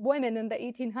that women in the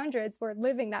 1800s were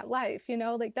living that life,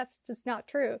 like that's just not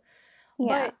true.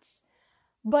 Yeah.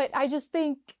 But I just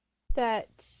think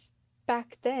that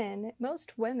back then,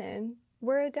 most women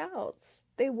were adults.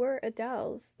 They were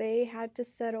adults. They had to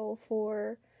settle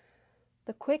for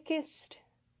the quickest,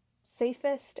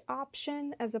 safest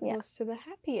option as opposed to the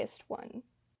happiest one.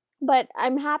 But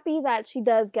I'm happy that she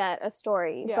does get a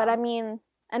story. Yeah. But I mean,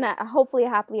 and hopefully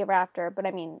happily ever after, but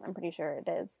I mean, I'm pretty sure it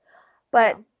is.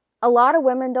 But a lot of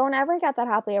women don't ever get that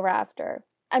happily ever after.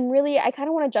 I kind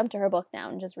of want to jump to her book now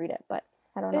and just read it, but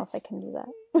I don't know if I can do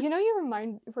that. You know,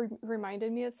 you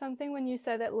reminded me of something when you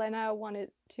said that Lena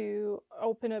wanted to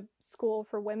open a school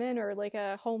for women or like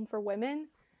a home for women.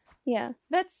 Yeah.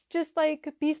 That's just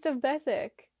like Beast of Besek.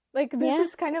 Like, this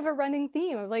is kind of a running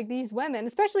theme of like these women,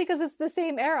 especially because it's the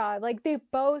same era. Like, they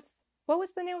both, what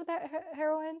was the name of that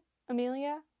heroine?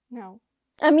 Amelia? No.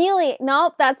 Amelia.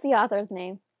 Nope, that's the author's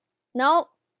name. Nope.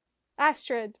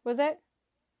 Astrid, was it?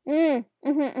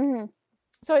 Mm-hmm.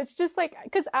 So it's just like,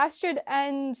 because Astrid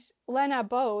and Lena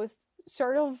both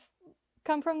sort of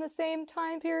come from the same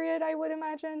time period, I would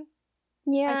imagine.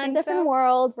 Yeah, different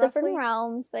worlds, roughly. Different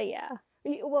realms, but yeah.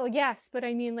 Well, yes, but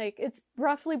I mean, like, it's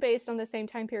roughly based on the same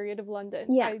time period of London,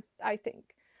 I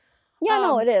think. Yeah,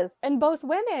 no, it is. And both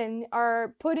women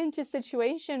are put into a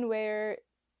situation where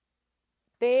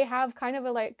they have kind of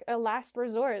a last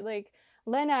resort. Like,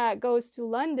 Lena goes to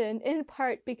London in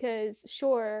part because,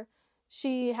 sure,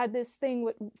 she had this thing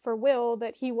for Will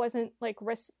that he wasn't, like,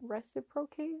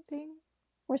 reciprocating?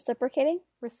 Well,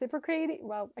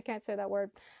 I can't say that word.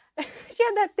 She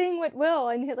had that thing with Will,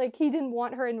 and like he didn't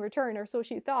want her in return, or so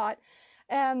she thought.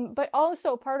 But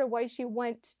also part of why she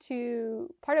went to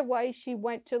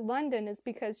London is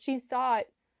because she thought,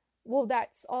 well,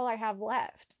 that's all I have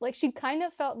left. Like, she kind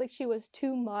of felt like she was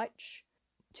too much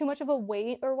of a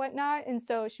weight or whatnot, and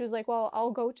so she was like, well,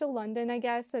 I'll go to London, I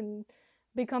guess, and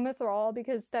become a thrall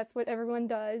because that's what everyone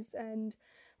does. And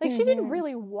like, she didn't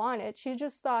really want it. She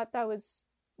just thought that was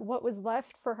what was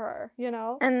left for her, you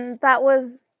know? And that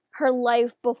was her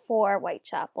life before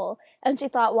Whitechapel, and she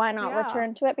thought, why not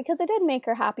return to it, because it did make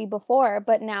her happy before,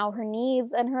 but now her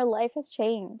needs and her life has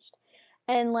changed,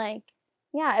 and like,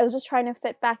 yeah, it was just trying to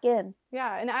fit back in.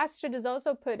 Yeah, and Astrid is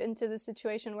also put into the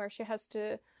situation where she has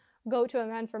to go to a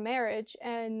man for marriage,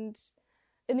 and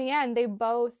in the end they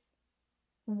both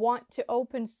want to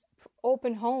open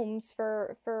homes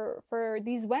for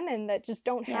these women that just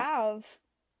don't have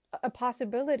a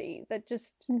possibility, that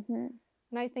just and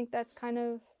I think that's kind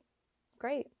of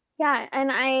great. Yeah,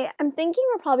 and I'm thinking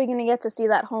we're probably going to get to see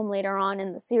that home later on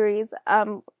in the series,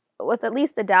 with at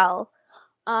least Adele.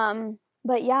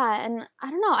 But yeah, and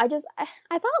I don't know, I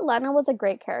thought Lena was a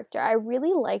great character. I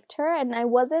really liked her, and I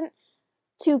wasn't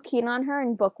too keen on her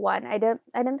in book one. I didn't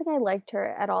think I liked her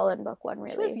at all in book one,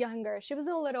 really. She was younger. She was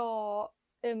a little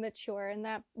immature in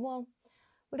that, well,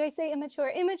 would I say immature?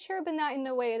 Immature, but not in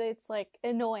a way that's like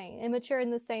annoying. Immature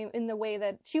in the way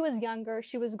that she was younger.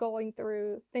 She was going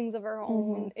through things of her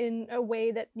own in a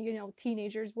way that, you know,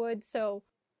 teenagers would. So,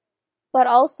 but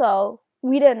also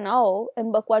we didn't know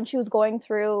in book one she was going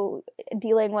through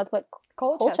dealing with what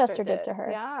Colchester did to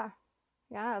her.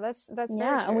 Yeah, that's very true.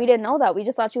 And we didn't know that. We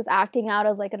just thought she was acting out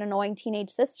as like an annoying teenage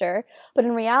sister, but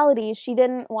in reality, she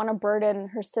didn't want to burden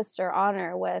her sister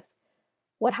Honor with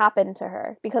what happened to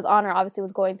her, because Honor obviously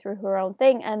was going through her own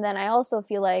thing. And then I also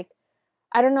feel like,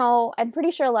 I don't know, I'm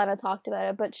pretty sure Lena talked about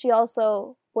it, but she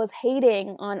also was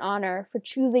hating on Honor for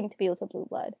choosing to be with a blue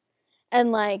blood.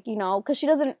 And like, you know, because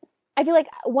I feel like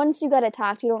once you get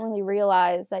attacked, you don't really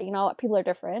realize that, you know, people are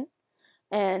different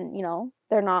and, you know,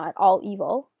 they're not all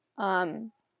evil. But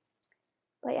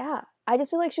yeah, I just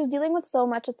feel like she was dealing with so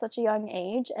much at such a young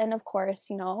age. And of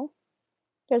course, you know,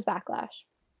 there's backlash.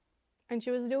 And she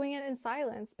was doing it in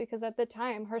silence because at the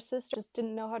time her sister just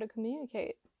didn't know how to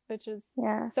communicate, which is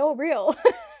so real.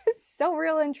 So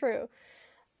real and true.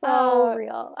 So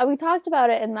real. We talked about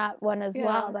it in that one as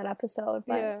well, that episode.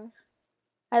 But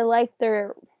I liked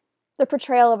the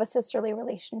portrayal of a sisterly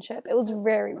relationship. It was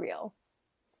very real.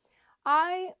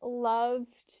 I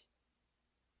loved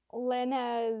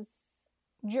Lena's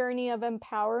journey of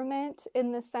empowerment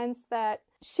in the sense that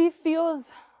she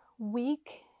feels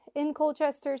weak in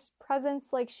Colchester's presence.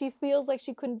 Like, she feels like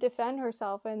she couldn't defend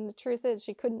herself, and the truth is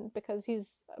she couldn't because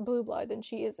he's a blue blood and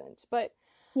she isn't. But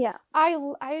yeah,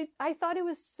 I thought it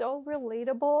was so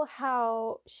relatable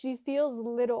how she feels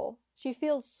little. She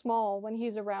feels small when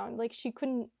he's around. Like, she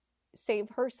couldn't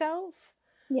save herself.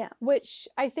 Yeah. Which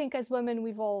I think as women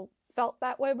we've all felt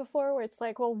that way before, where it's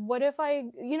like, well, what if I,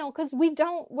 you know, because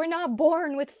we're not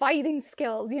born with fighting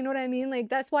skills, you know what I mean? Like,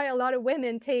 that's why a lot of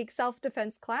women take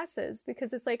self-defense classes,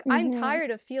 because it's like, I'm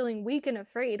tired of feeling weak and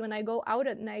afraid when I go out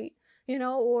at night, you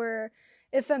know, or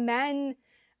if a man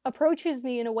approaches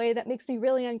me in a way that makes me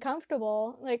really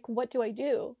uncomfortable, like, what do I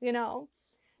do, you know?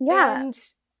 Yeah.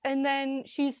 And then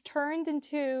she's turned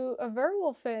into a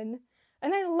werewolfin,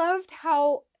 and I loved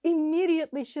how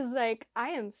immediately she's like, I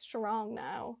am strong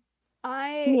now.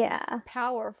 I'm Yeah.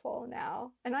 powerful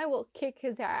now and I will kick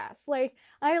his ass. Like,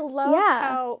 I love Yeah.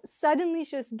 how suddenly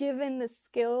she was given the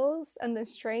skills and the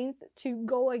strength to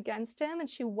go against him and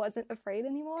she wasn't afraid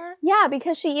anymore. Yeah,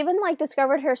 because she even like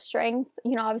discovered her strength,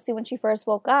 obviously when she first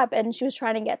woke up and she was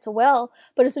trying to get to Will,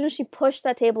 but as soon as she pushed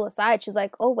that table aside, she's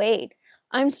like, "Oh wait,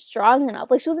 I'm strong enough."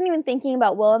 Like she wasn't even thinking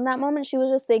about Will in that moment. She was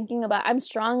just thinking about I'm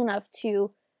strong enough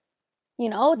to,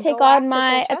 take Go on after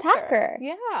my Colchester. attacker.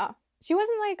 Yeah. She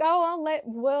wasn't like, oh, I'll let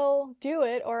Will do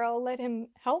it or I'll let him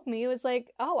help me. It was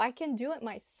like, oh, I can do it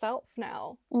myself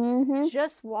now. Mm-hmm.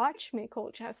 Just watch me,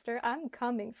 Colchester. I'm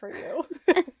coming for you.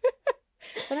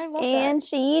 And I love that. And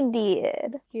she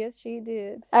did. Yes, she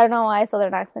did. I don't know why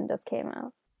Southern accent just came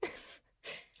out.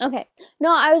 Okay.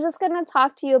 No, I was just going to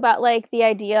talk to you about, like, the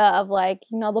idea of, like,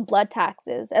 the blood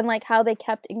taxes and, like, how they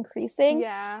kept increasing.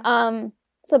 Yeah.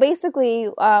 So basically,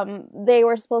 they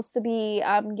were supposed to be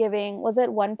giving, was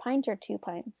it 1 pint or 2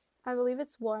 pints? I believe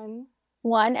it's 1.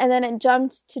 1, and then it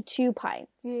jumped to 2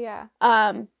 pints. Yeah.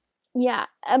 Yeah,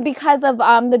 because of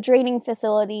the draining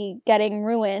facility getting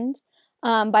ruined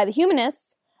by the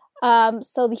humanists.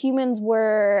 So the humans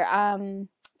were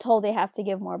told they have to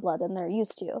give more blood than they're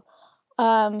used to.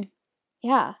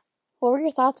 Yeah. What were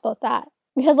your thoughts about that?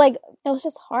 Because, like, it was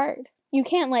just hard. You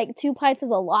can't, like, 2 pints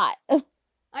is a lot.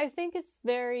 I think it's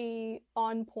very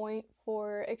on point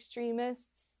for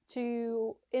extremists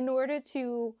to, in order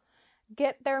to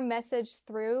get their message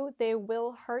through, they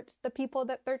will hurt the people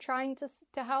that they're trying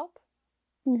to help.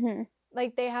 Mm-hmm.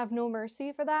 Like, they have no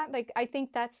mercy for that. Like, I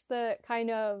think that's the kind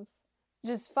of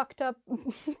just fucked up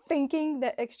thinking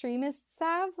that extremists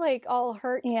have. Like, I'll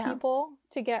hurt people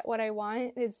to get what I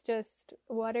want. It's just,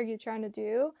 what are you trying to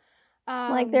do?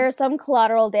 Like, there's some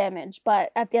collateral damage,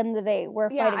 but at the end of the day, we're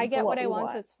fighting for what we want. Yeah, I get what I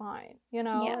want, so it's fine,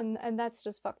 Yeah. and that's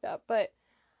just fucked up. But,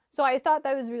 so I thought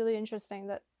that was really interesting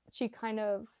that she kind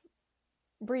of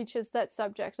breaches that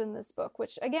subject in this book,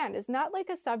 which, again, is not, like,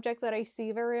 a subject that I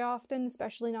see very often,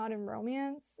 especially not in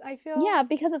romance, I feel. Yeah,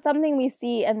 because it's something we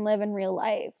see and live in real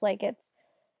life. Like, it's,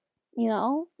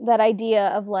 that idea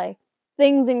of, like,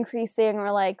 things increasing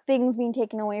or, like, things being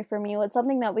taken away from you. It's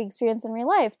something that we experience in real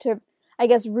life to, I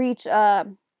guess, reach a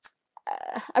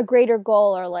greater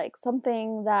goal or, like,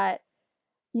 something that,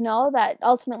 that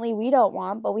ultimately we don't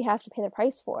want, but we have to pay the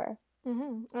price for.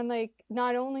 Mm-hmm. And, like,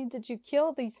 not only did you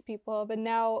kill these people, but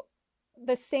now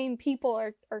the same people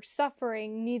are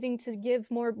suffering, needing to give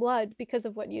more blood because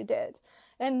of what you did.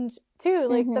 And, too,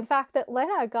 like, the fact that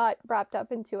Lena got wrapped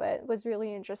up into it was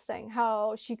really interesting.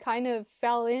 How she kind of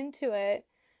fell into it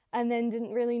and then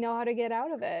didn't really know how to get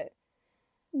out of it.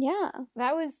 Yeah.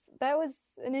 That was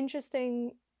an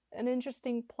interesting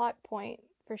plot point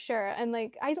for sure. And,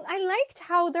 like, I liked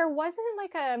how there wasn't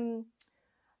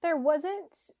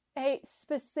a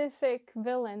specific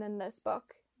villain in this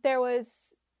book. There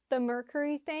was the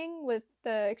Mercury thing with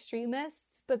the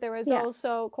extremists, but there was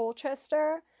also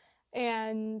Colchester,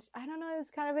 and I don't know, it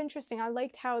was kind of interesting. I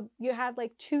liked how you had,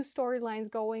 like, 2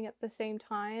 storylines going at the same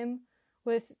time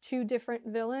with 2 different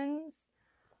villains.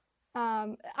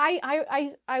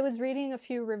 I was reading a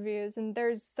few reviews, and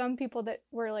there's some people that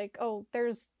were like, oh,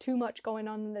 there's too much going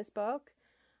on in this book.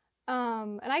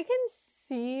 And I can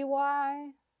see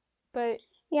why, but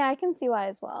yeah, I can see why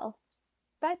as well.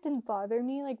 That didn't bother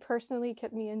me. Like, personally,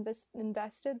 kept me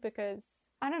invested because,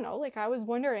 I don't know, like, I was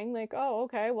wondering, like, oh,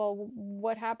 okay, well,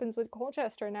 what happens with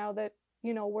Colchester now that,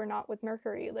 we're not with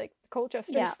Mercury? Like,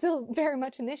 Colchester is still very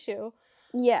much an issue.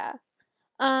 Yeah.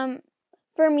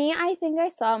 For me, I think I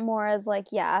saw it more as, like,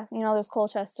 there's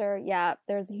Colchester,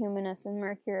 there's a humanist in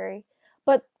Mercury,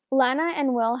 but Lena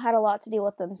and Will had a lot to deal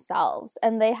with themselves,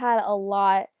 and they had a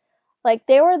lot, like,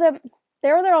 they were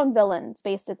their own villains,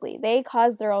 basically. They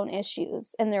caused their own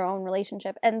issues in their own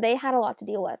relationship, and they had a lot to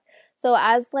deal with. So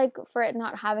as, like, for it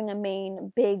not having a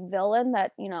main big villain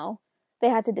that, they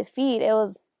had to defeat, it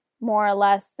was more or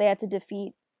less they had to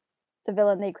defeat the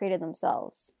villain they created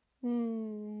themselves.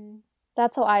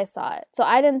 That's how I saw it. So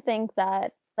I didn't think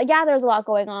that, like, there's a lot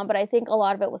going on, but I think a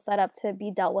lot of it was set up to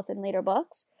be dealt with in later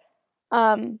books.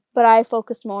 But I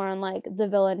focused more on, like, the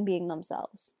villain being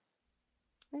themselves.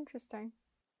 Interesting.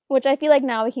 Which I feel like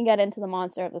now we can get into the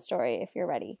monster of the story if you're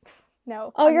ready.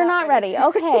 No. Oh, you're not ready.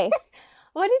 Okay.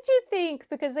 What did you think?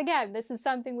 Because, again, this is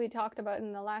something we talked about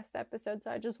in the last episode,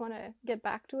 so I just want to get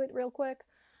back to it real quick.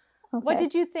 Okay. What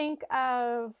did you think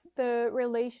of the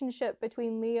relationship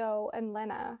between Leo and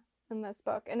Lena in this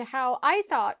book? And how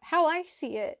I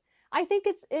see it, I think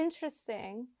it's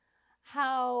interesting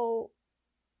how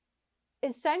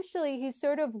essentially he's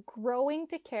sort of growing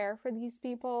to care for these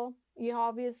people. He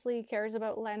obviously cares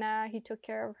about Lena. He took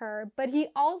care of her, but he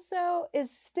also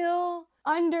is still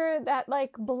under that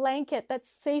like blanket, that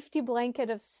safety blanket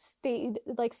of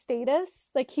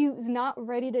status. Like he's not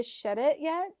ready to shed it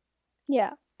yet.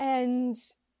 Yeah. And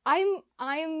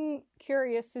I'm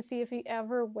curious to see if he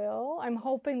ever will. I'm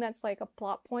hoping that's like a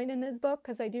plot point in his book,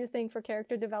 because I do think for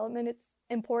character development it's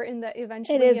important that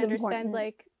eventually he understands important.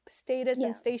 like status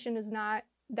and station is not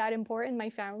that important. My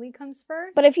family comes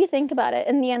first. But if you think about it,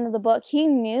 in the end of the book, he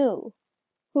knew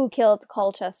who killed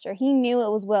Colchester. He knew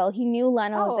it was Will. He knew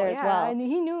Lena was there as well. And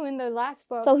he knew in the last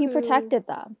book. So he protected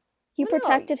them. He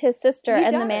protected his sister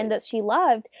and the man that she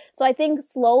loved. So I think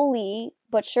slowly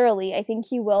but surely, I think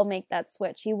he will make that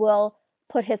switch. He will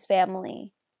put his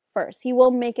family first. He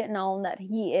will make it known that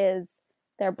he is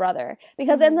their brother.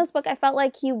 Because in this book, I felt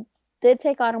like he did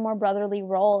take on a more brotherly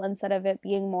role instead of it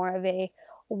being more of a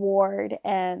ward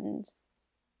and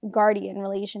guardian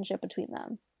relationship between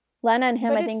them. Lena and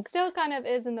him, but I think, still kind of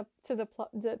is in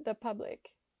the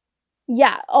public.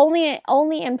 Yeah, only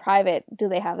in private do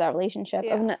they have that relationship.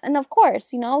 Yeah. And of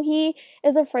course, you know, he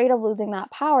is afraid of losing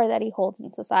that power that he holds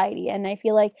in society. And I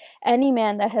feel like any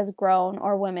man that has grown,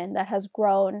 or woman that has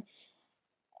grown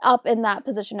up in that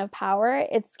position of power,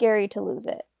 it's scary to lose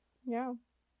it. Yeah.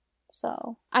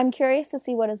 So I'm curious to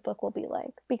see what his book will be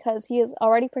like, because he is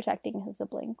already protecting his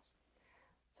siblings.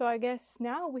 So I guess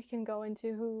now we can go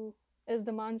into who is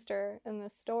the monster in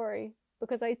this story,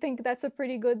 because I think that's a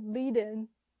pretty good lead-in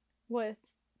with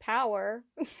power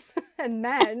and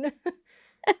men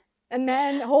and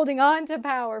men holding on to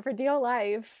power for dear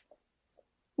life.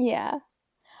 Yeah.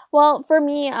 Well, for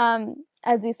me,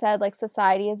 as we said, like,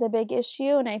 society is a big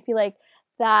issue, and I feel like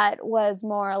that was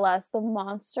more or less the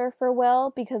monster for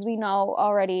Will, because we know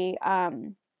already,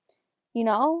 you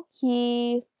know,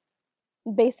 he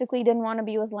basically didn't want to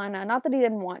be with Lena. Not that he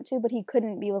didn't want to, but he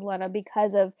couldn't be with Lena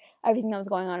because of everything that was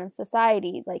going on in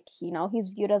society. Like, you know, he's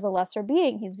viewed as a lesser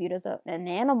being. He's viewed as an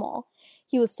animal.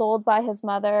 He was sold by his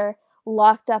mother,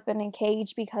 locked up in a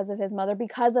cage because of his mother,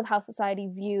 because of how society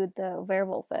viewed the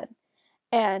werewolfen.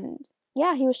 And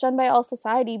yeah, he was shunned by all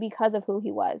society because of who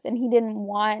he was. And he didn't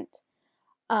want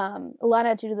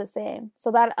Lena to do the same. So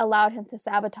that allowed him to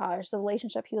sabotage the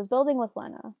relationship he was building with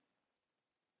Lena,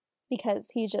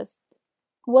 because he just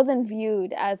wasn't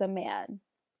viewed as a man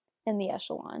in the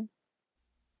echelon.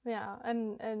 Yeah,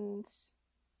 and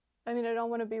I mean, I don't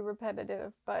want to be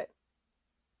repetitive, but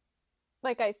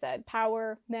like I said,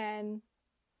 power, men,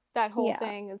 that whole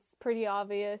thing is pretty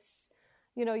obvious.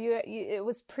 You know, it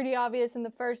was pretty obvious in the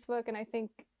first book, and I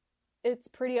think it's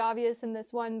pretty obvious in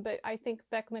this one, but I think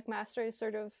Beck McMaster is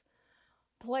sort of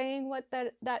playing with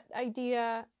that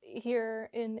idea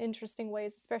here in interesting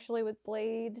ways, especially with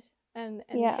Blade and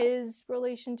his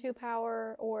relation to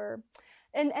power,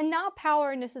 and not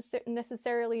power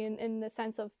necessarily in the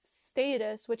sense of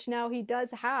status, which now he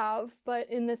does have, but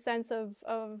in the sense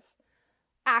of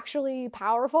actually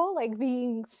powerful, like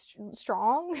being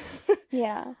strong.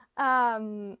 Yeah.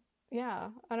 Yeah,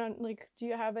 I don't, like, do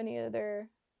you have any other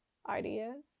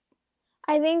ideas?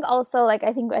 I think also, like,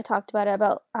 I think I talked about it,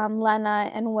 about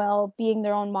Lena and Will being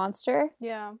their own monster.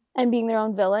 Yeah. And being their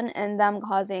own villain, and them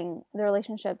causing the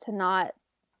relationship to not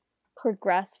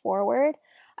progress forward.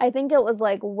 I think it was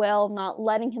like Will not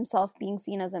letting himself being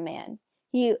seen as a man.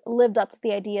 He lived up to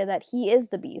the idea that he is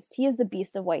the beast. He is the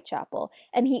beast of Whitechapel.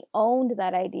 And he owned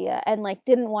that idea and, like,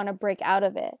 didn't want to break out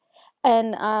of it.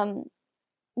 And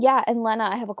yeah, and Lena,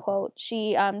 I have a quote.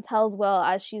 She tells Will,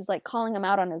 as she's, like, calling him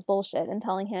out on his bullshit and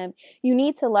telling him, you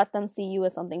need to let them see you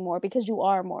as something more, because you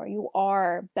are more. You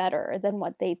are better than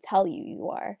what they tell you you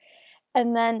are.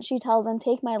 And then she tells him,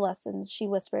 take my lessons, she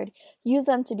whispered. Use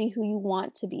them to be who you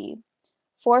want to be.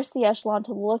 Force the echelon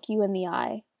to look you in the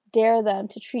eye. Dare them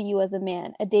to treat you as a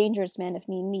man, a dangerous man if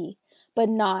need be, but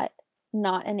not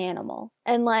an animal.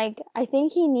 And, like, I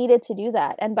think he needed to do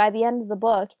that. And by the end of the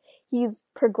book, he's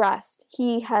progressed.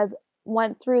 He has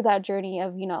went through that journey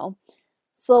of, you know,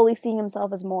 slowly seeing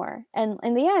himself as more. And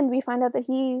in the end, we find out that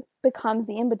he becomes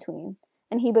the in-between,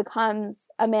 and he becomes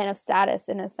a man of status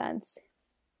in a sense.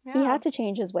 Yeah. He had to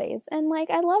change his ways. And, like,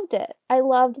 I loved it. I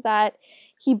loved that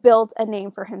he built a name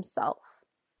for himself.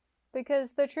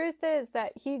 Because the truth is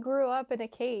that he grew up in a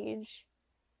cage,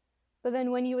 but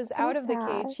then when he was out of the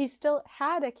cage, he still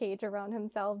had a cage around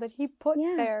himself that he put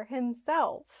there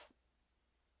himself.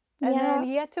 And then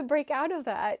he had to break out of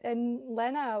that, and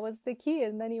Lena was the key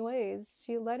in many ways.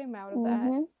 She let him out of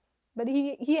that. But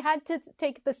he had to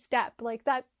take the step. Like,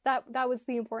 that was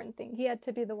the important thing. He had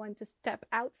to be the one to step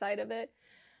outside of it.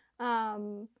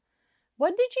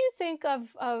 What did you think of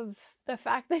the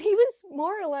fact that he was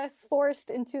more or less forced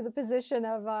into the position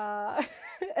of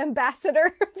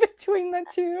ambassador between the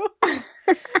two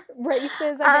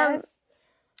races, I guess?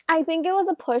 I think it was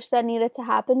a push that needed to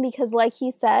happen because, like he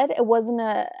said, it wasn't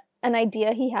an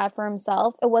idea he had for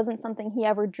himself. It wasn't something he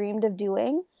ever dreamed of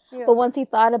doing. Yeah. But once he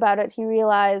thought about it, he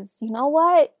realized, you know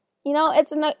what? You know,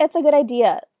 it's a good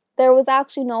idea. There was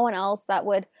actually no one else that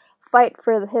would fight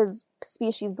for his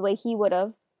species the way he would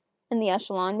have in the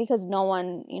echelon, because no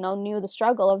one, you know, knew the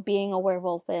struggle of being a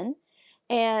werewolfin.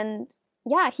 And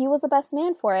yeah, he was the best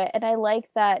man for it. And I like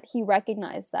that he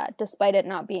recognized that despite it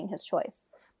not being his choice.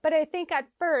 But I think at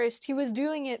first he was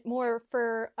doing it more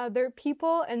for other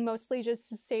people and mostly just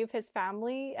to save his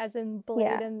family, as in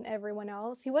Blade and everyone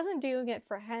else. He wasn't doing it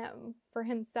for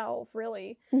himself,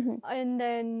 really. Mm-hmm. And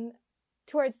then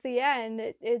towards the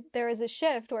end, there was a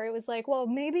shift where it was like, well,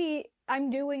 maybe I'm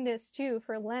doing this too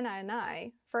for Lena and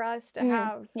I, for us to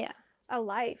have a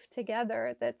life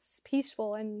together that's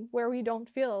peaceful and where we don't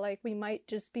feel like we might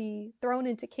just be thrown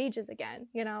into cages again,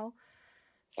 you know?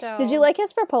 So, did you like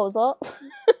his proposal?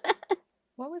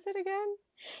 What was it again?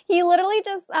 He literally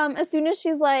just, as soon as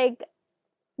she's like,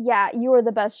 yeah, you are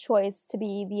the best choice to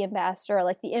be the ambassador,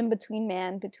 like the in-between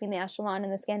man between the Echelon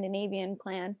and the Scandinavian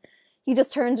clan, he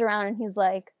just turns around and he's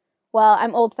like, well,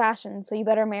 I'm old-fashioned, so you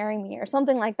better marry me, or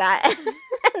something like that.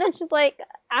 And then she's like,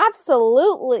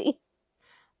 absolutely.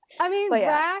 I mean,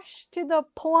 brash to the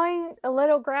point, a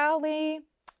little growly.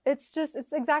 It's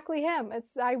exactly him.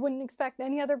 I wouldn't expect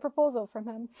any other proposal from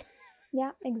him.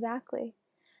 Yeah, exactly.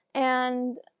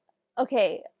 And,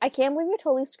 okay, I can't believe we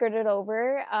totally skirted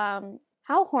over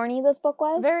how horny this book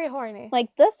was. Very horny.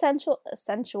 Like, the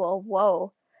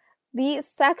the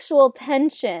sexual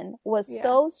tension was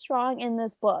so strong in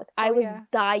this book. I was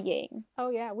dying.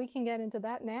 Oh, yeah, we can get into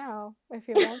that now, if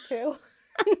you want to.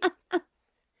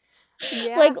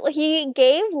 Yeah. Like, he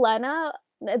gave Lena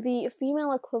the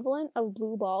female equivalent of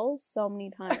blue balls so many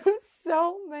times.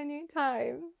 So many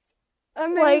times.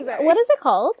 Amazing. Like, what is it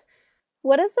called?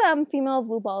 What is female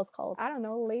blue balls called? I don't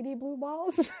know, lady blue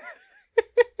balls?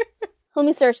 Let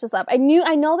me search this up. I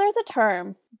know there's a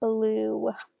term.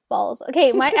 Blue balls.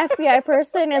 Okay, my FBI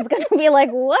person is going to be like,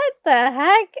 what the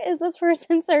heck is this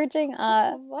person searching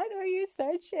up? What are you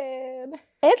searching?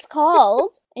 It's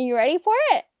called, are you ready for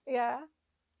it? Yeah.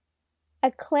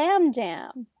 A clam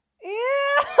jam. Ew!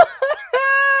 No!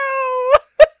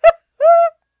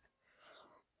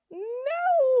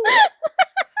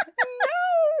 No!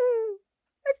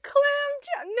 A clam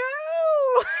jam! No!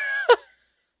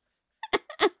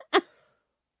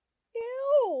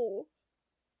 Ew!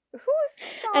 Who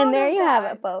thought And there of you that?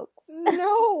 have it, folks.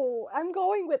 No! I'm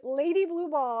going with Lady Blue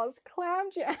Balls,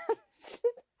 clam jam. Absolutely.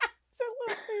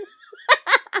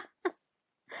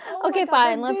 Oh okay, God,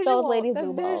 fine. Let's go with Lady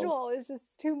Blue Balls. The visual is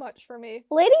just too much for me.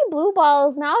 Lady Blue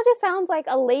Balls now just sounds like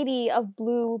a lady of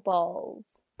blue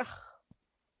balls. Ugh.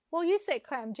 Well, you say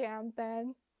clam jam,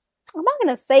 then. I'm not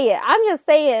going to say it. I'm just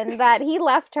saying that he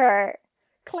left her.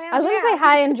 Clam I was jam. going to say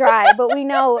high and dry, but we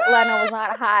know Lena was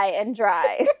not high and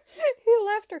dry. He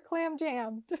left her clam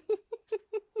jammed.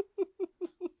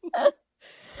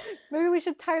 Maybe we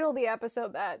should title the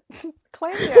episode that.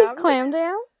 Clam jam. Clam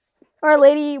jam? Or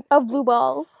Lady of Blue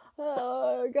Balls.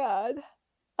 Oh, God.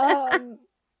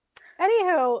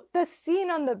 Anywho, the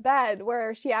scene on the bed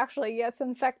where she actually gets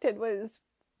infected was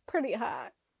pretty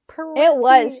hot. It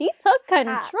was. She took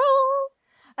control. Hot.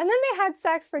 And then they had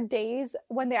sex for days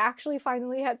when they actually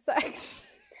finally had sex.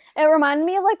 It reminded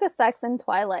me of, like, the sex in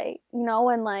Twilight. You know,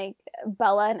 when, like,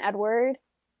 Bella and Edward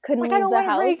couldn't leave the house. I don't want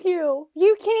to break you.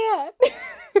 You can't.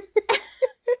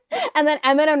 And then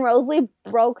Emmett and Rosalie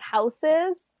broke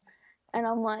houses. And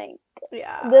I'm like,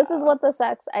 yeah, this is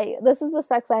the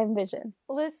sex I envision.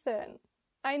 Listen,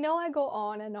 I know I go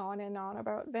on and on and on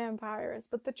about vampires,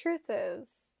 but the truth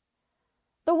is,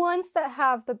 the ones that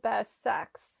have the best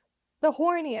sex, the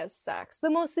horniest sex, the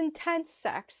most intense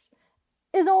sex,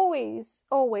 is always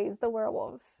the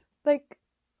werewolves. Like,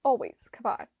 always, come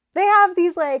on. They have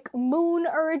these, like, moon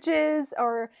urges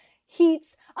or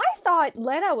heats. I thought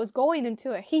Lena was going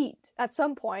into a heat at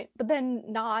some point, but then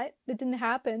not. It didn't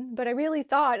happen. But I really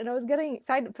thought, and I was getting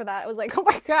excited for that. I was like, oh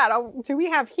my God, do we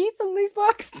have heats in these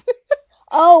books?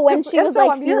 Oh, when she was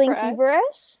like feeling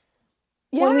feverish?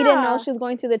 Yeah. When we didn't know she was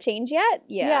going through the change yet?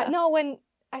 Yeah. Yeah, no, I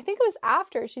think it was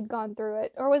after she'd gone through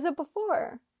it. Or was it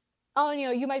before? Oh,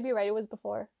 you might be right. It was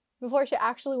before. Before she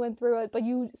actually went through it, but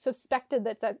you suspected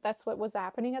that's what was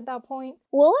happening at that point?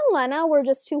 Will and Lena were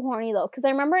just too horny, though, because I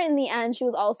remember in the end she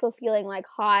was also feeling, like,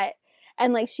 hot,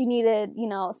 and, like, she needed, you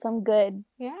know, some good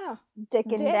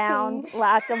dicking down,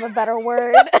 lack of a better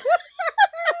word.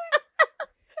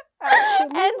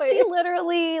 absolutely. And she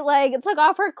literally, like, took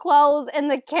off her clothes in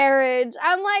the carriage.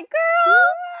 I'm like, girl!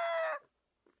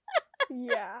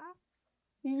 Yeah.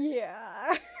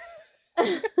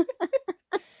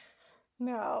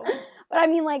 No. But I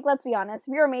mean, like, let's be honest.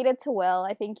 If you were mated to Will,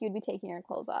 I think you'd be taking your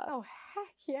clothes off. Oh,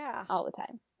 heck yeah. All the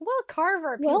time. Will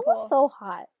Carver, people. Will was so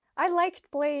hot. I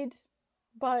liked Blade,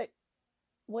 but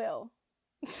Will.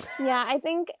 Yeah, I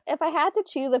think if I had to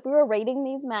choose, if we were rating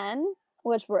these men,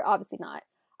 which we're obviously not,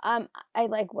 I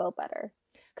like Will better.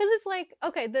 Because it's like,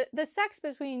 okay, the sex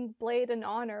between Blade and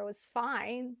Honor was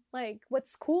fine. Like,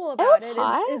 what's cool about it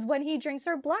is when he drinks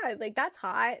her blood. Like, that's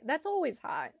hot. That's always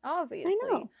hot, obviously. I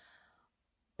know.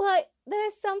 But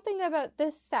there's something about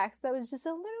this sex that was just a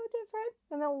little different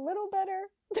and a little better.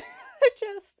 It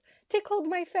just tickled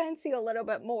my fancy a little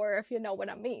bit more, if you know what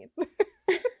I mean.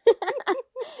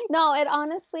 No, it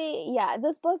honestly, yeah,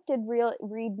 this book did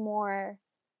read more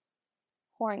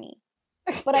horny.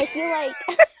 But I feel like...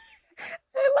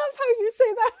 I love how you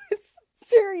say that with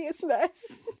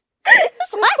seriousness.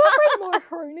 This book read more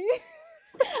horny.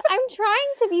 I'm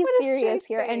trying to be serious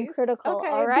here and critical, okay,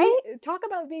 all right? Talk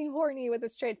about being horny with a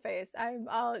straight face.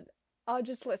 I'll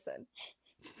just listen.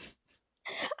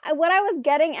 What I was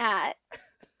getting at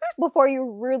before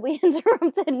you rudely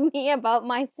interrupted me about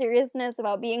my seriousness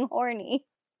about being horny,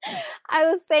 I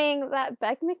was saying that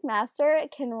Beck McMaster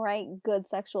can write good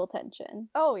sexual tension.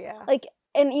 Oh, yeah. Like,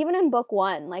 and even in book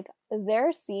 1, like,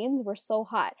 their scenes were so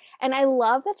hot. And I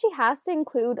love that she has to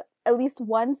include at least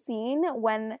one scene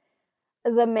when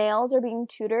the males are being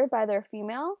tutored by their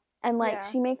female. And, like,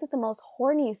 she makes it the most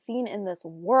horny scene in this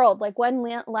world. Like, when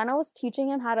Lena was teaching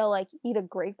him how to, like, eat a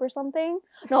grape or something.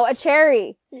 No, a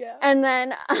cherry. Yeah. And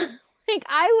then, like,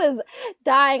 I was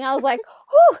dying. I was like,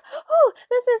 whew,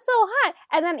 this is so hot.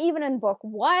 And then even in book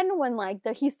 1, when, like,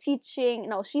 she's teaching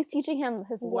him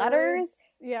his letters.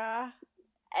 Yeah.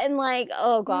 And, like,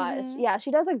 oh, gosh. Mm-hmm. Yeah,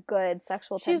 she does a good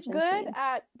sexual tension She's good scene.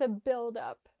 at the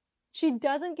build-up. She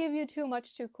doesn't give you too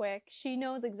much too quick. She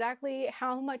knows exactly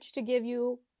how much to give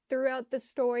you throughout the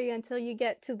story until you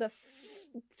get to the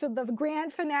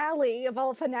grand finale of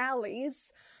all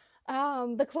finales,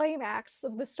 the climax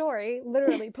of the story,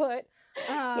 literally put.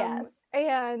 Yes.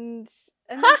 And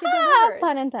then she delivers.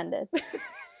 Pun intended.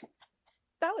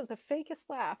 That was the fakest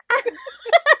laugh.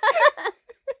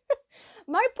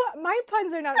 My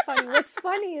puns are not funny. What's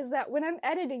funny is that when I'm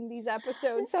editing these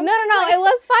episodes... No, it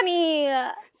was funny.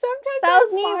 Sometimes that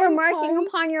was me remarking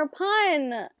upon your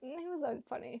pun. It was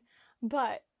unfunny.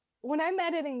 But when I'm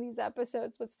editing these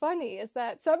episodes, what's funny is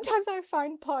that sometimes I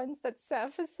find puns that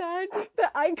Seth has said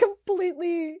that I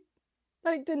completely,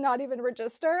 like, did not even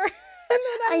register. And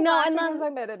then I'm laughing as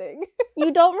I'm editing.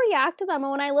 You don't react to them.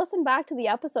 And when I listen back to the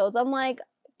episodes, I'm like,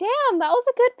 damn, that was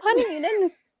a good pun.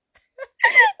 You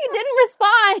didn't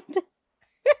respond.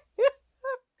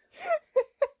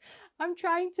 I'm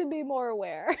trying to be more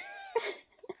aware.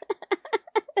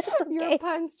 Okay. Your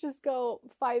puns just go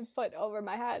 5 foot over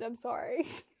my head. I'm sorry.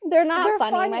 They're not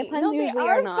funny. My puns usually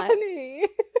are not. Funny.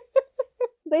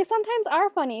 They sometimes are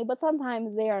funny, but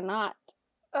sometimes they are not.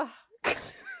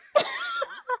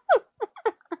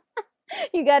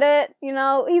 You get it? You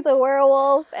know, he's a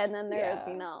werewolf, and then there's,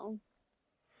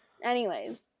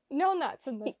 Anyways. No nuts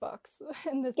in this book.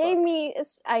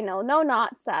 I know, no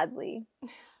knots, sadly.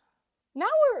 Now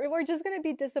we're just gonna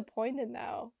be disappointed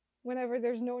now whenever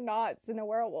there's no knots in a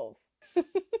werewolf. I'm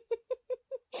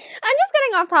just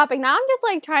getting off topic now. I'm just,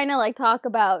 like, trying to, like, talk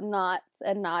about knots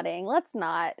and knotting. Let's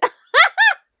not.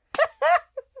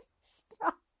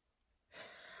 Stop.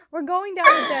 We're going down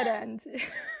a dead end.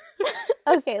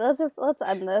 Okay, let's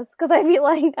end this, because I feel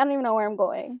like I don't even know where I'm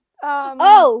going.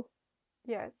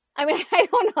 Yes. I mean, I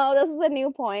don't know. This is a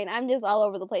new point. I'm just all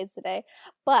over the place today.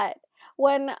 But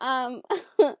when why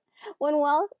can't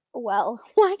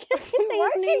I say his name?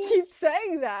 Why do you keep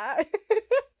saying that?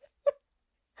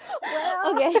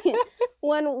 Okay.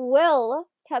 When Will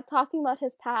kept talking about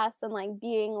his past and, like,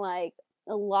 being, like,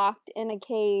 locked in a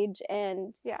cage,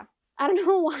 and I don't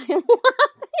know why I'm laughing.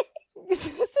 This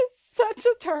is such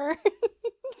a turn.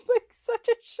 Like, such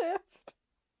a shift.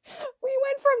 We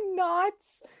went from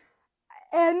knots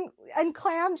and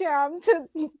clam jam to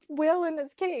Will in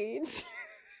his cage.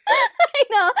 I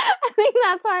know. I think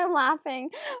that's why I'm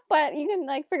laughing. But you can,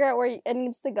 like, figure out where it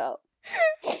needs to go.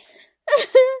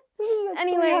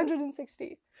 Anyway,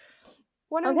 360.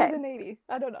 180. Okay.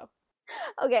 I don't know.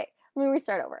 Okay, let me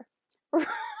restart over.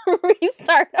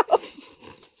 Restart over.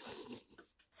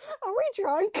 Are we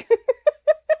drunk?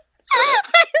 I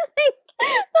think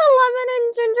the lemon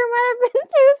and ginger might have been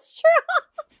too strong.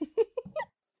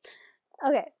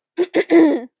 Okay.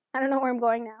 I don't know where I'm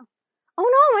going now. Oh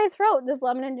no, my throat. This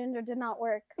lemon and ginger did not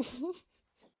work.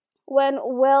 When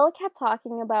Will kept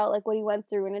talking about like what he went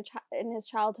through in his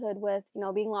childhood with, you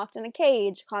know, being locked in a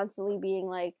cage, constantly being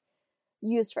like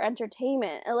used for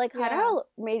entertainment, it like kind of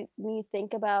made me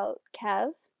think about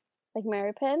Kev, like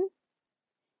Maripin,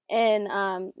 in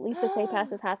Lisa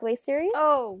Kleypas's Hathaway series.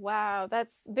 Oh wow,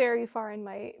 that's very far in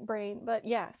my brain, but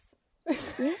yes.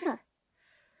 Yeah.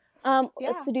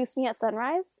 Seduce Me at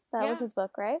Sunrise. That was his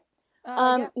book, right?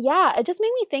 Yeah, it just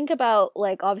made me think about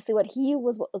like obviously what he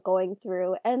was going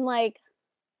through, and like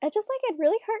it just like it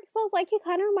really hurt because I was like, he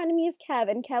kind of reminded me of Kev,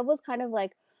 and Kev was kind of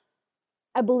like,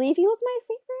 I believe he was my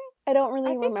favorite. I don't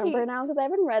really remember now because I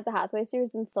haven't read the Hathaway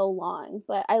series in so long,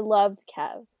 but I loved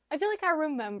Kev. I feel like I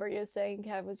remember you saying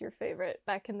Kev was your favorite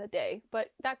back in the day,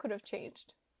 but that could have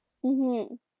changed.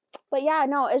 But yeah,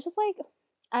 no, it's just like,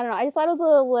 I don't know, I just thought it was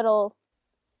a little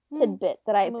tidbit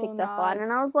that I picked up on,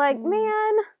 and I was like,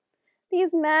 man,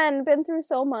 these men been through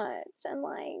so much, and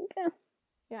like,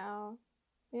 yeah.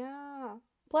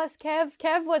 Plus,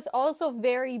 Kev was also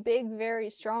very big, very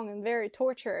strong, and very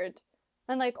tortured,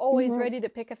 and like always ready to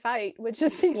pick a fight, which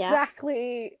is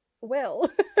exactly Will.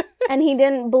 And he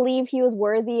didn't believe he was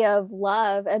worthy of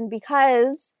love, and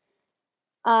because,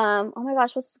 oh my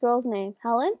gosh, what's this girl's name?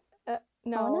 Helen?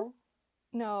 No. Helena?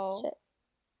 No. Shit.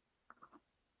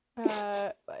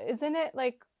 Isn't it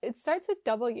like it starts with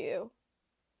W?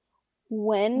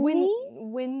 Winnie?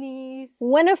 Winnie.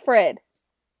 Winifred.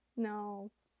 No.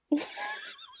 That's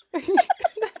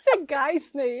a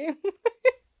guy's name.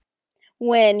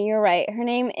 Win, you're right. Her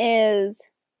name is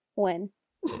Win.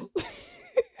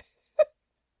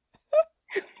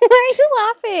 Why are you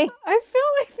laughing? I feel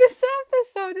like this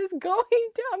episode is going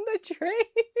down the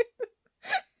drain.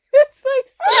 It's like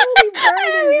slowly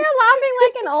burning. You're laughing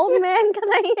like an old man because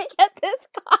I need to get this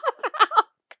cough out.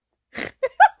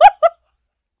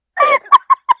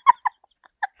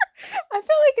 I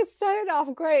feel like it started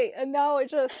off great and now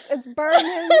it's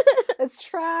burning. It's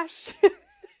trash.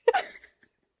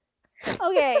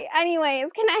 Okay,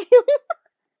 anyways, can I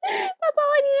that's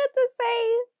all I needed to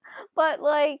say. But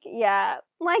like, yeah,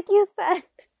 like you said,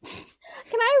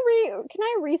 can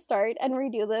I restart and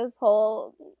redo this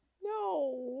whole?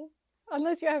 No,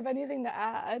 unless you have anything to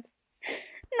add.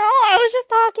 No, I was just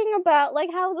talking about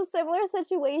like how it was a similar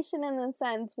situation in the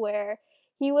sense where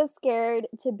he was scared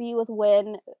to be with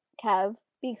Kev,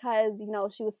 because, you know,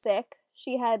 she was sick.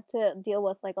 She had to deal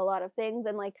with like a lot of things,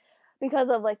 and like because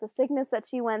of like the sickness that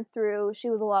she went through, she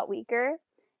was a lot weaker.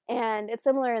 And it's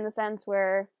similar in the sense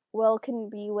where Will couldn't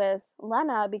be with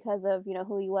Lena because of, you know,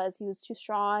 who he was. He was too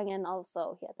strong, and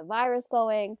also he had the virus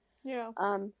going. Yeah.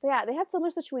 So yeah, they had similar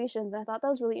situations, and I thought that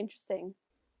was really interesting.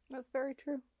 That's very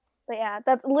true. But yeah,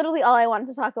 that's literally all I wanted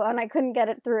to talk about, and I couldn't get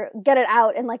it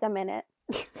out in like a minute.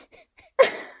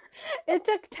 It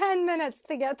took 10 minutes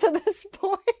to get to this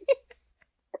point.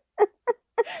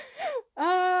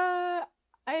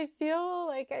 I feel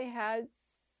like I had...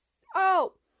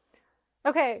 Oh!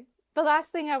 Okay, the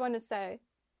last thing I want to say.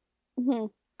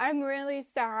 I'm really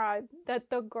sad that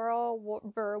the girl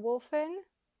Verwolfen,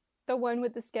 the one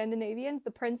with the Scandinavians,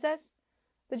 the princess,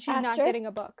 that she's not getting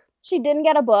a book. She didn't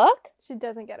get a book? She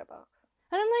doesn't get a book.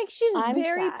 And I'm like, she's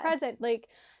very present. Like,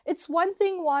 it's one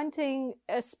thing wanting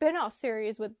a spin-off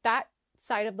series with that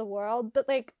side of the world, but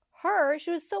like she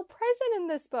was so present in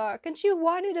this book, and she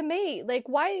wanted a mate. Like,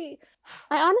 why?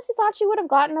 I honestly thought she would have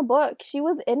gotten a book. She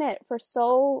was in it for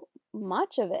so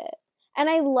much of it. And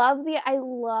I love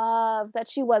that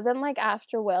she wasn't like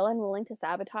after Will and willing to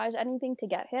sabotage anything to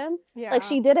get him. Yeah. Like,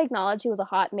 she did acknowledge he was a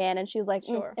hot man, and she was like,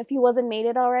 if he wasn't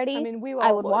mated already, I mean,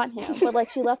 I would want him. But like,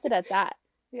 she left it at that.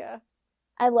 Yeah.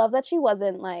 I love that she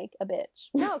wasn't like a bitch.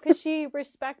 No, because she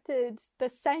respected the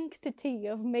sanctity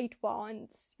of mate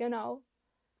bonds, you know?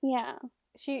 Yeah. I'm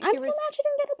so mad she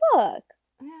didn't get a book.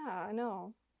 Yeah, I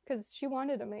know. Because she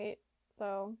wanted a mate.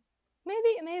 So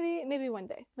maybe one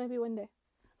day. Maybe one day.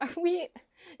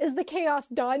 Is the chaos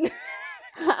done?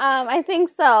 I think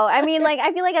so. I mean, like,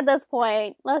 I feel like at this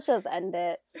point, let's just end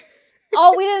it.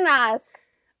 Oh, we didn't ask.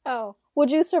 Oh.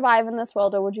 Would you survive in this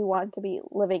world, or would you want to be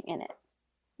living in it?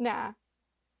 Nah.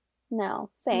 No,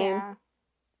 same. Nah.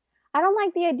 I don't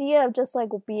like the idea of just like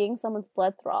being someone's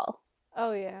blood thrall.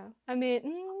 Oh yeah. I mean,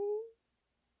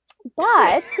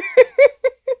 but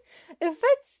if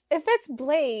it's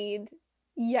Blade,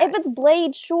 yes. If it's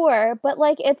Blade, sure, but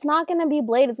like it's not gonna be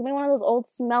Blade. It's gonna be one of those old,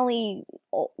 smelly,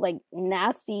 like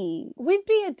nasty. We'd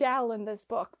be Adele in this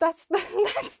book. That's the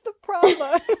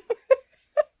problem.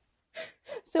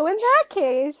 So in that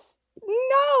case,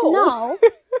 no.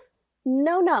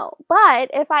 No. But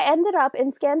if I ended up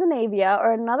in Scandinavia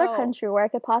or another country where I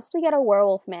could possibly get a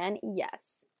werewolf man,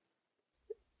 yes.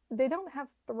 they don't have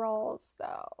thralls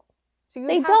though. So you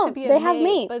They have to don't. be a They have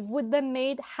maid, but mates. would the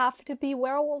maid have to be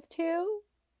werewolf too?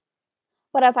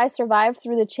 But if I survive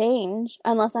through the change,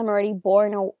 unless I'm already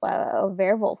born a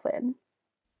werewolfen.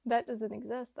 That doesn't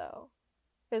exist though.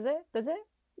 Is it? Does it?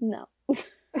 No.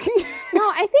 No,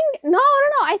 I think, no.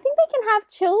 I think they can have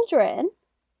children.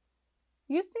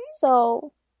 You think?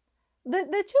 So,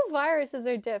 The two viruses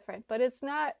are different, but it's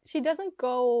not, she doesn't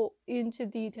go into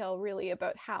detail really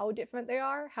about how different they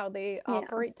are, how they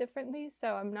operate differently,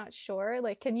 so I'm not sure.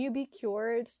 Like, can you be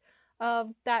cured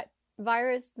of that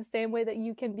virus the same way that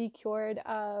you can be cured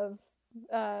of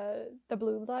the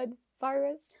blue blood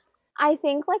virus? I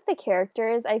think, like, the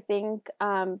characters, I think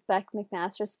Beck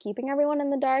McMaster's keeping everyone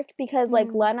in the dark because, like,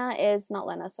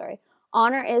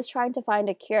 Honor is trying to find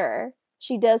a cure.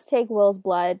 She does take Will's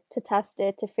blood to test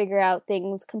it, to figure out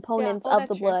things, components of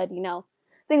the blood, you know,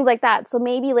 things like that. So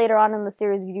maybe later on in the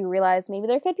series you do realize maybe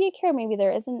there could be a cure, maybe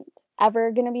there isn't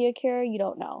ever going to be a cure, you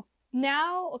don't know.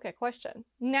 Now, okay, question.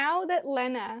 Now that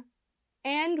Lena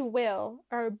and Will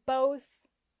are both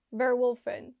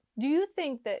werewolfen, do you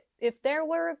think that if there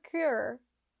were a cure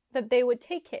that they would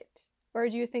take it? Or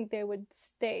do you think they would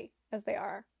stay as they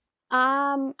are?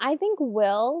 I think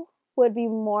Will would be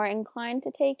more inclined to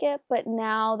take it, but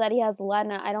now that he has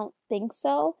Lena, I don't think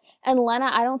so. And Lena,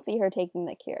 I don't see her taking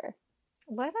the cure.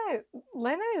 Lena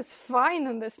is fine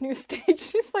on this new stage.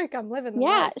 She's like, I'm living the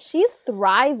life. She's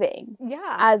thriving.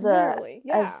 Yeah, as literally.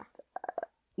 as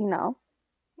you know,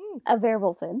 a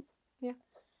werewolfen. Yeah.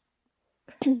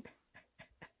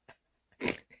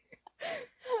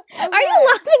 Are you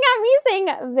laughing at me saying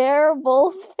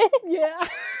werewolfen? Yeah.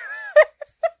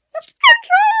 I'm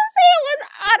trying to say it with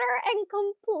utter and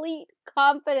complete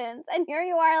confidence, and here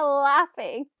you are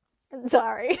laughing. I'm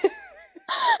sorry.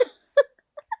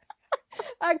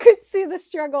 I could see the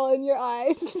struggle in your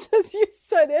eyes as you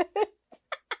said it.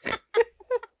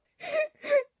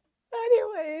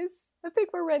 Anyways, I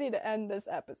think we're ready to end this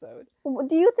episode.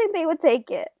 Do you think they would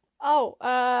take it? Oh,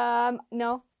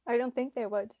 no, I don't think they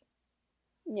would.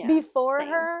 Yeah. Before same.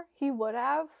 her, he would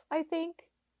have, I think.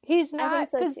 He's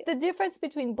not, because the difference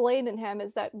between Blade and him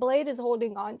is that Blade is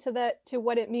holding on to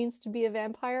what it means to be a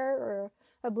vampire, or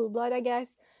a blue blood, I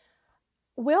guess.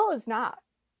 Will is not.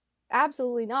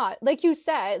 Absolutely not. Like you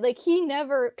said, like, he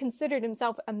never considered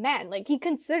himself a man. Like, he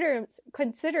considers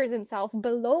himself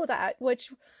below that,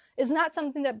 which is not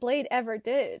something that Blade ever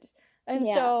did. And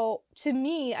so, to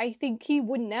me, I think he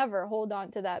would never hold on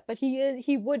to that. But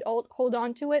he would hold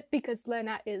on to it because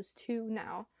Lena is too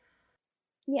now.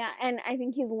 Yeah, and I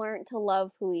think he's learned to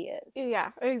love who he is. Yeah,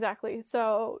 exactly.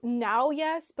 So, now,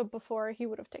 yes, but before, he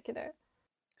would have taken it.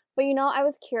 But, you know, I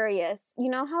was curious. You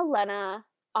know how Lena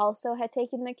also had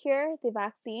taken the cure, the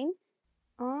vaccine?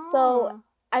 Oh. So,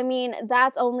 I mean,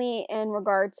 that's only in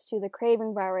regards to the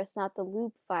craving virus, not the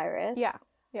loop virus. Yeah.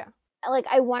 Like,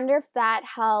 I wonder if that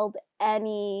held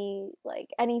any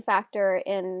factor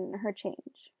in her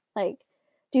change. Like,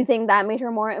 do you think that made her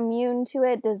more immune to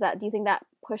it? Do you think that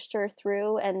pushed her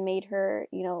through and made her,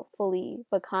 you know, fully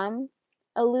become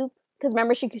a loop? Because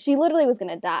remember, she literally was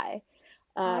gonna die.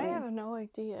 I have no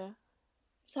idea.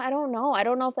 So I don't know. I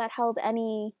don't know if that held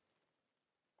any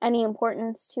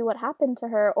importance to what happened to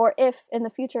her, or if in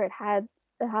the future it has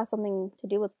something to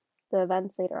do with the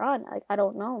events later on. Like, I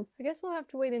don't know. I guess we'll have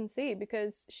to wait and see,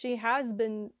 because she has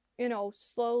been, you know,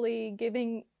 slowly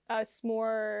giving us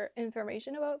more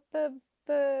information about the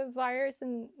virus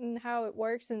and how it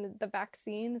works, and the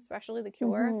vaccine, especially the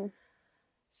cure. Mm-hmm.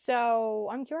 So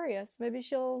I'm curious. Maybe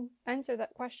she'll answer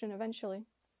that question eventually.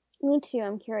 Me too.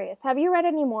 I'm curious. Have you read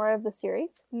any more of the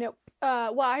series? Nope.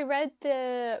 Well, I read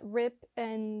the Rip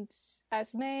and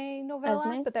Esme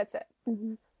novella, but that's it.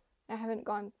 Mm-hmm. I haven't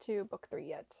gone to book 3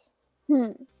 yet.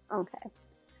 Okay.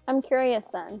 I'm curious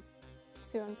then.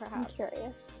 Soon, perhaps. I'm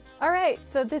curious. All right,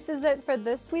 so this is it for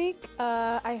this week.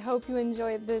 I hope you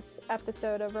enjoyed this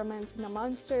episode of Romancing the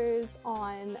Monsters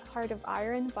on Heart of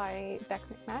Iron by Beck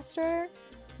McMaster.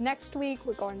 Next week,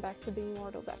 we're going back to The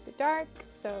Immortals After Dark,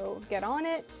 so get on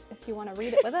it if you want to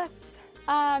read it with us.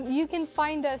 You can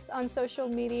find us on social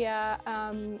media.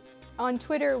 On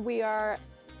Twitter, we are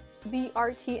the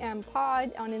RTM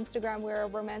Pod. On Instagram, we're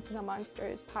Romancing the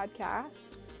Monsters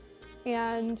Podcast.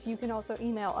 And you can also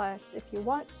email us if you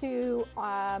want to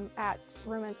at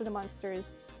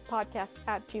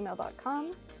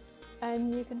romancingthemonsterspodcast@gmail.com.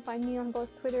 And you can find me on both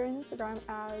Twitter and Instagram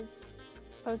as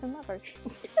Frozen Lovers.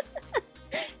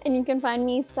 And you can find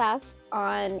me, Seth,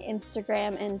 on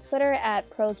Instagram and Twitter at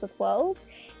Pros with Woes.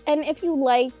 And if you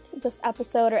liked this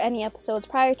episode or any episodes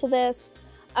prior to this,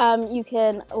 you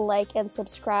can like and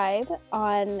subscribe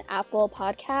on Apple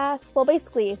Podcasts. Well,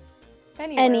 basically,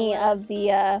 Anywhere any where of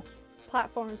the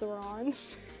platforms we're on.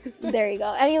 there you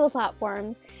go, any of the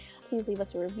platforms, please leave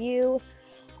us a review.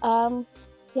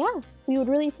 Yeah, we would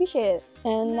really appreciate it.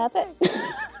 And that's it.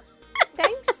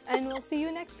 Thanks, and we'll see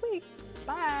you next week.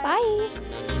 Bye.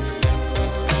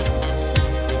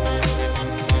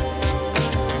 Bye.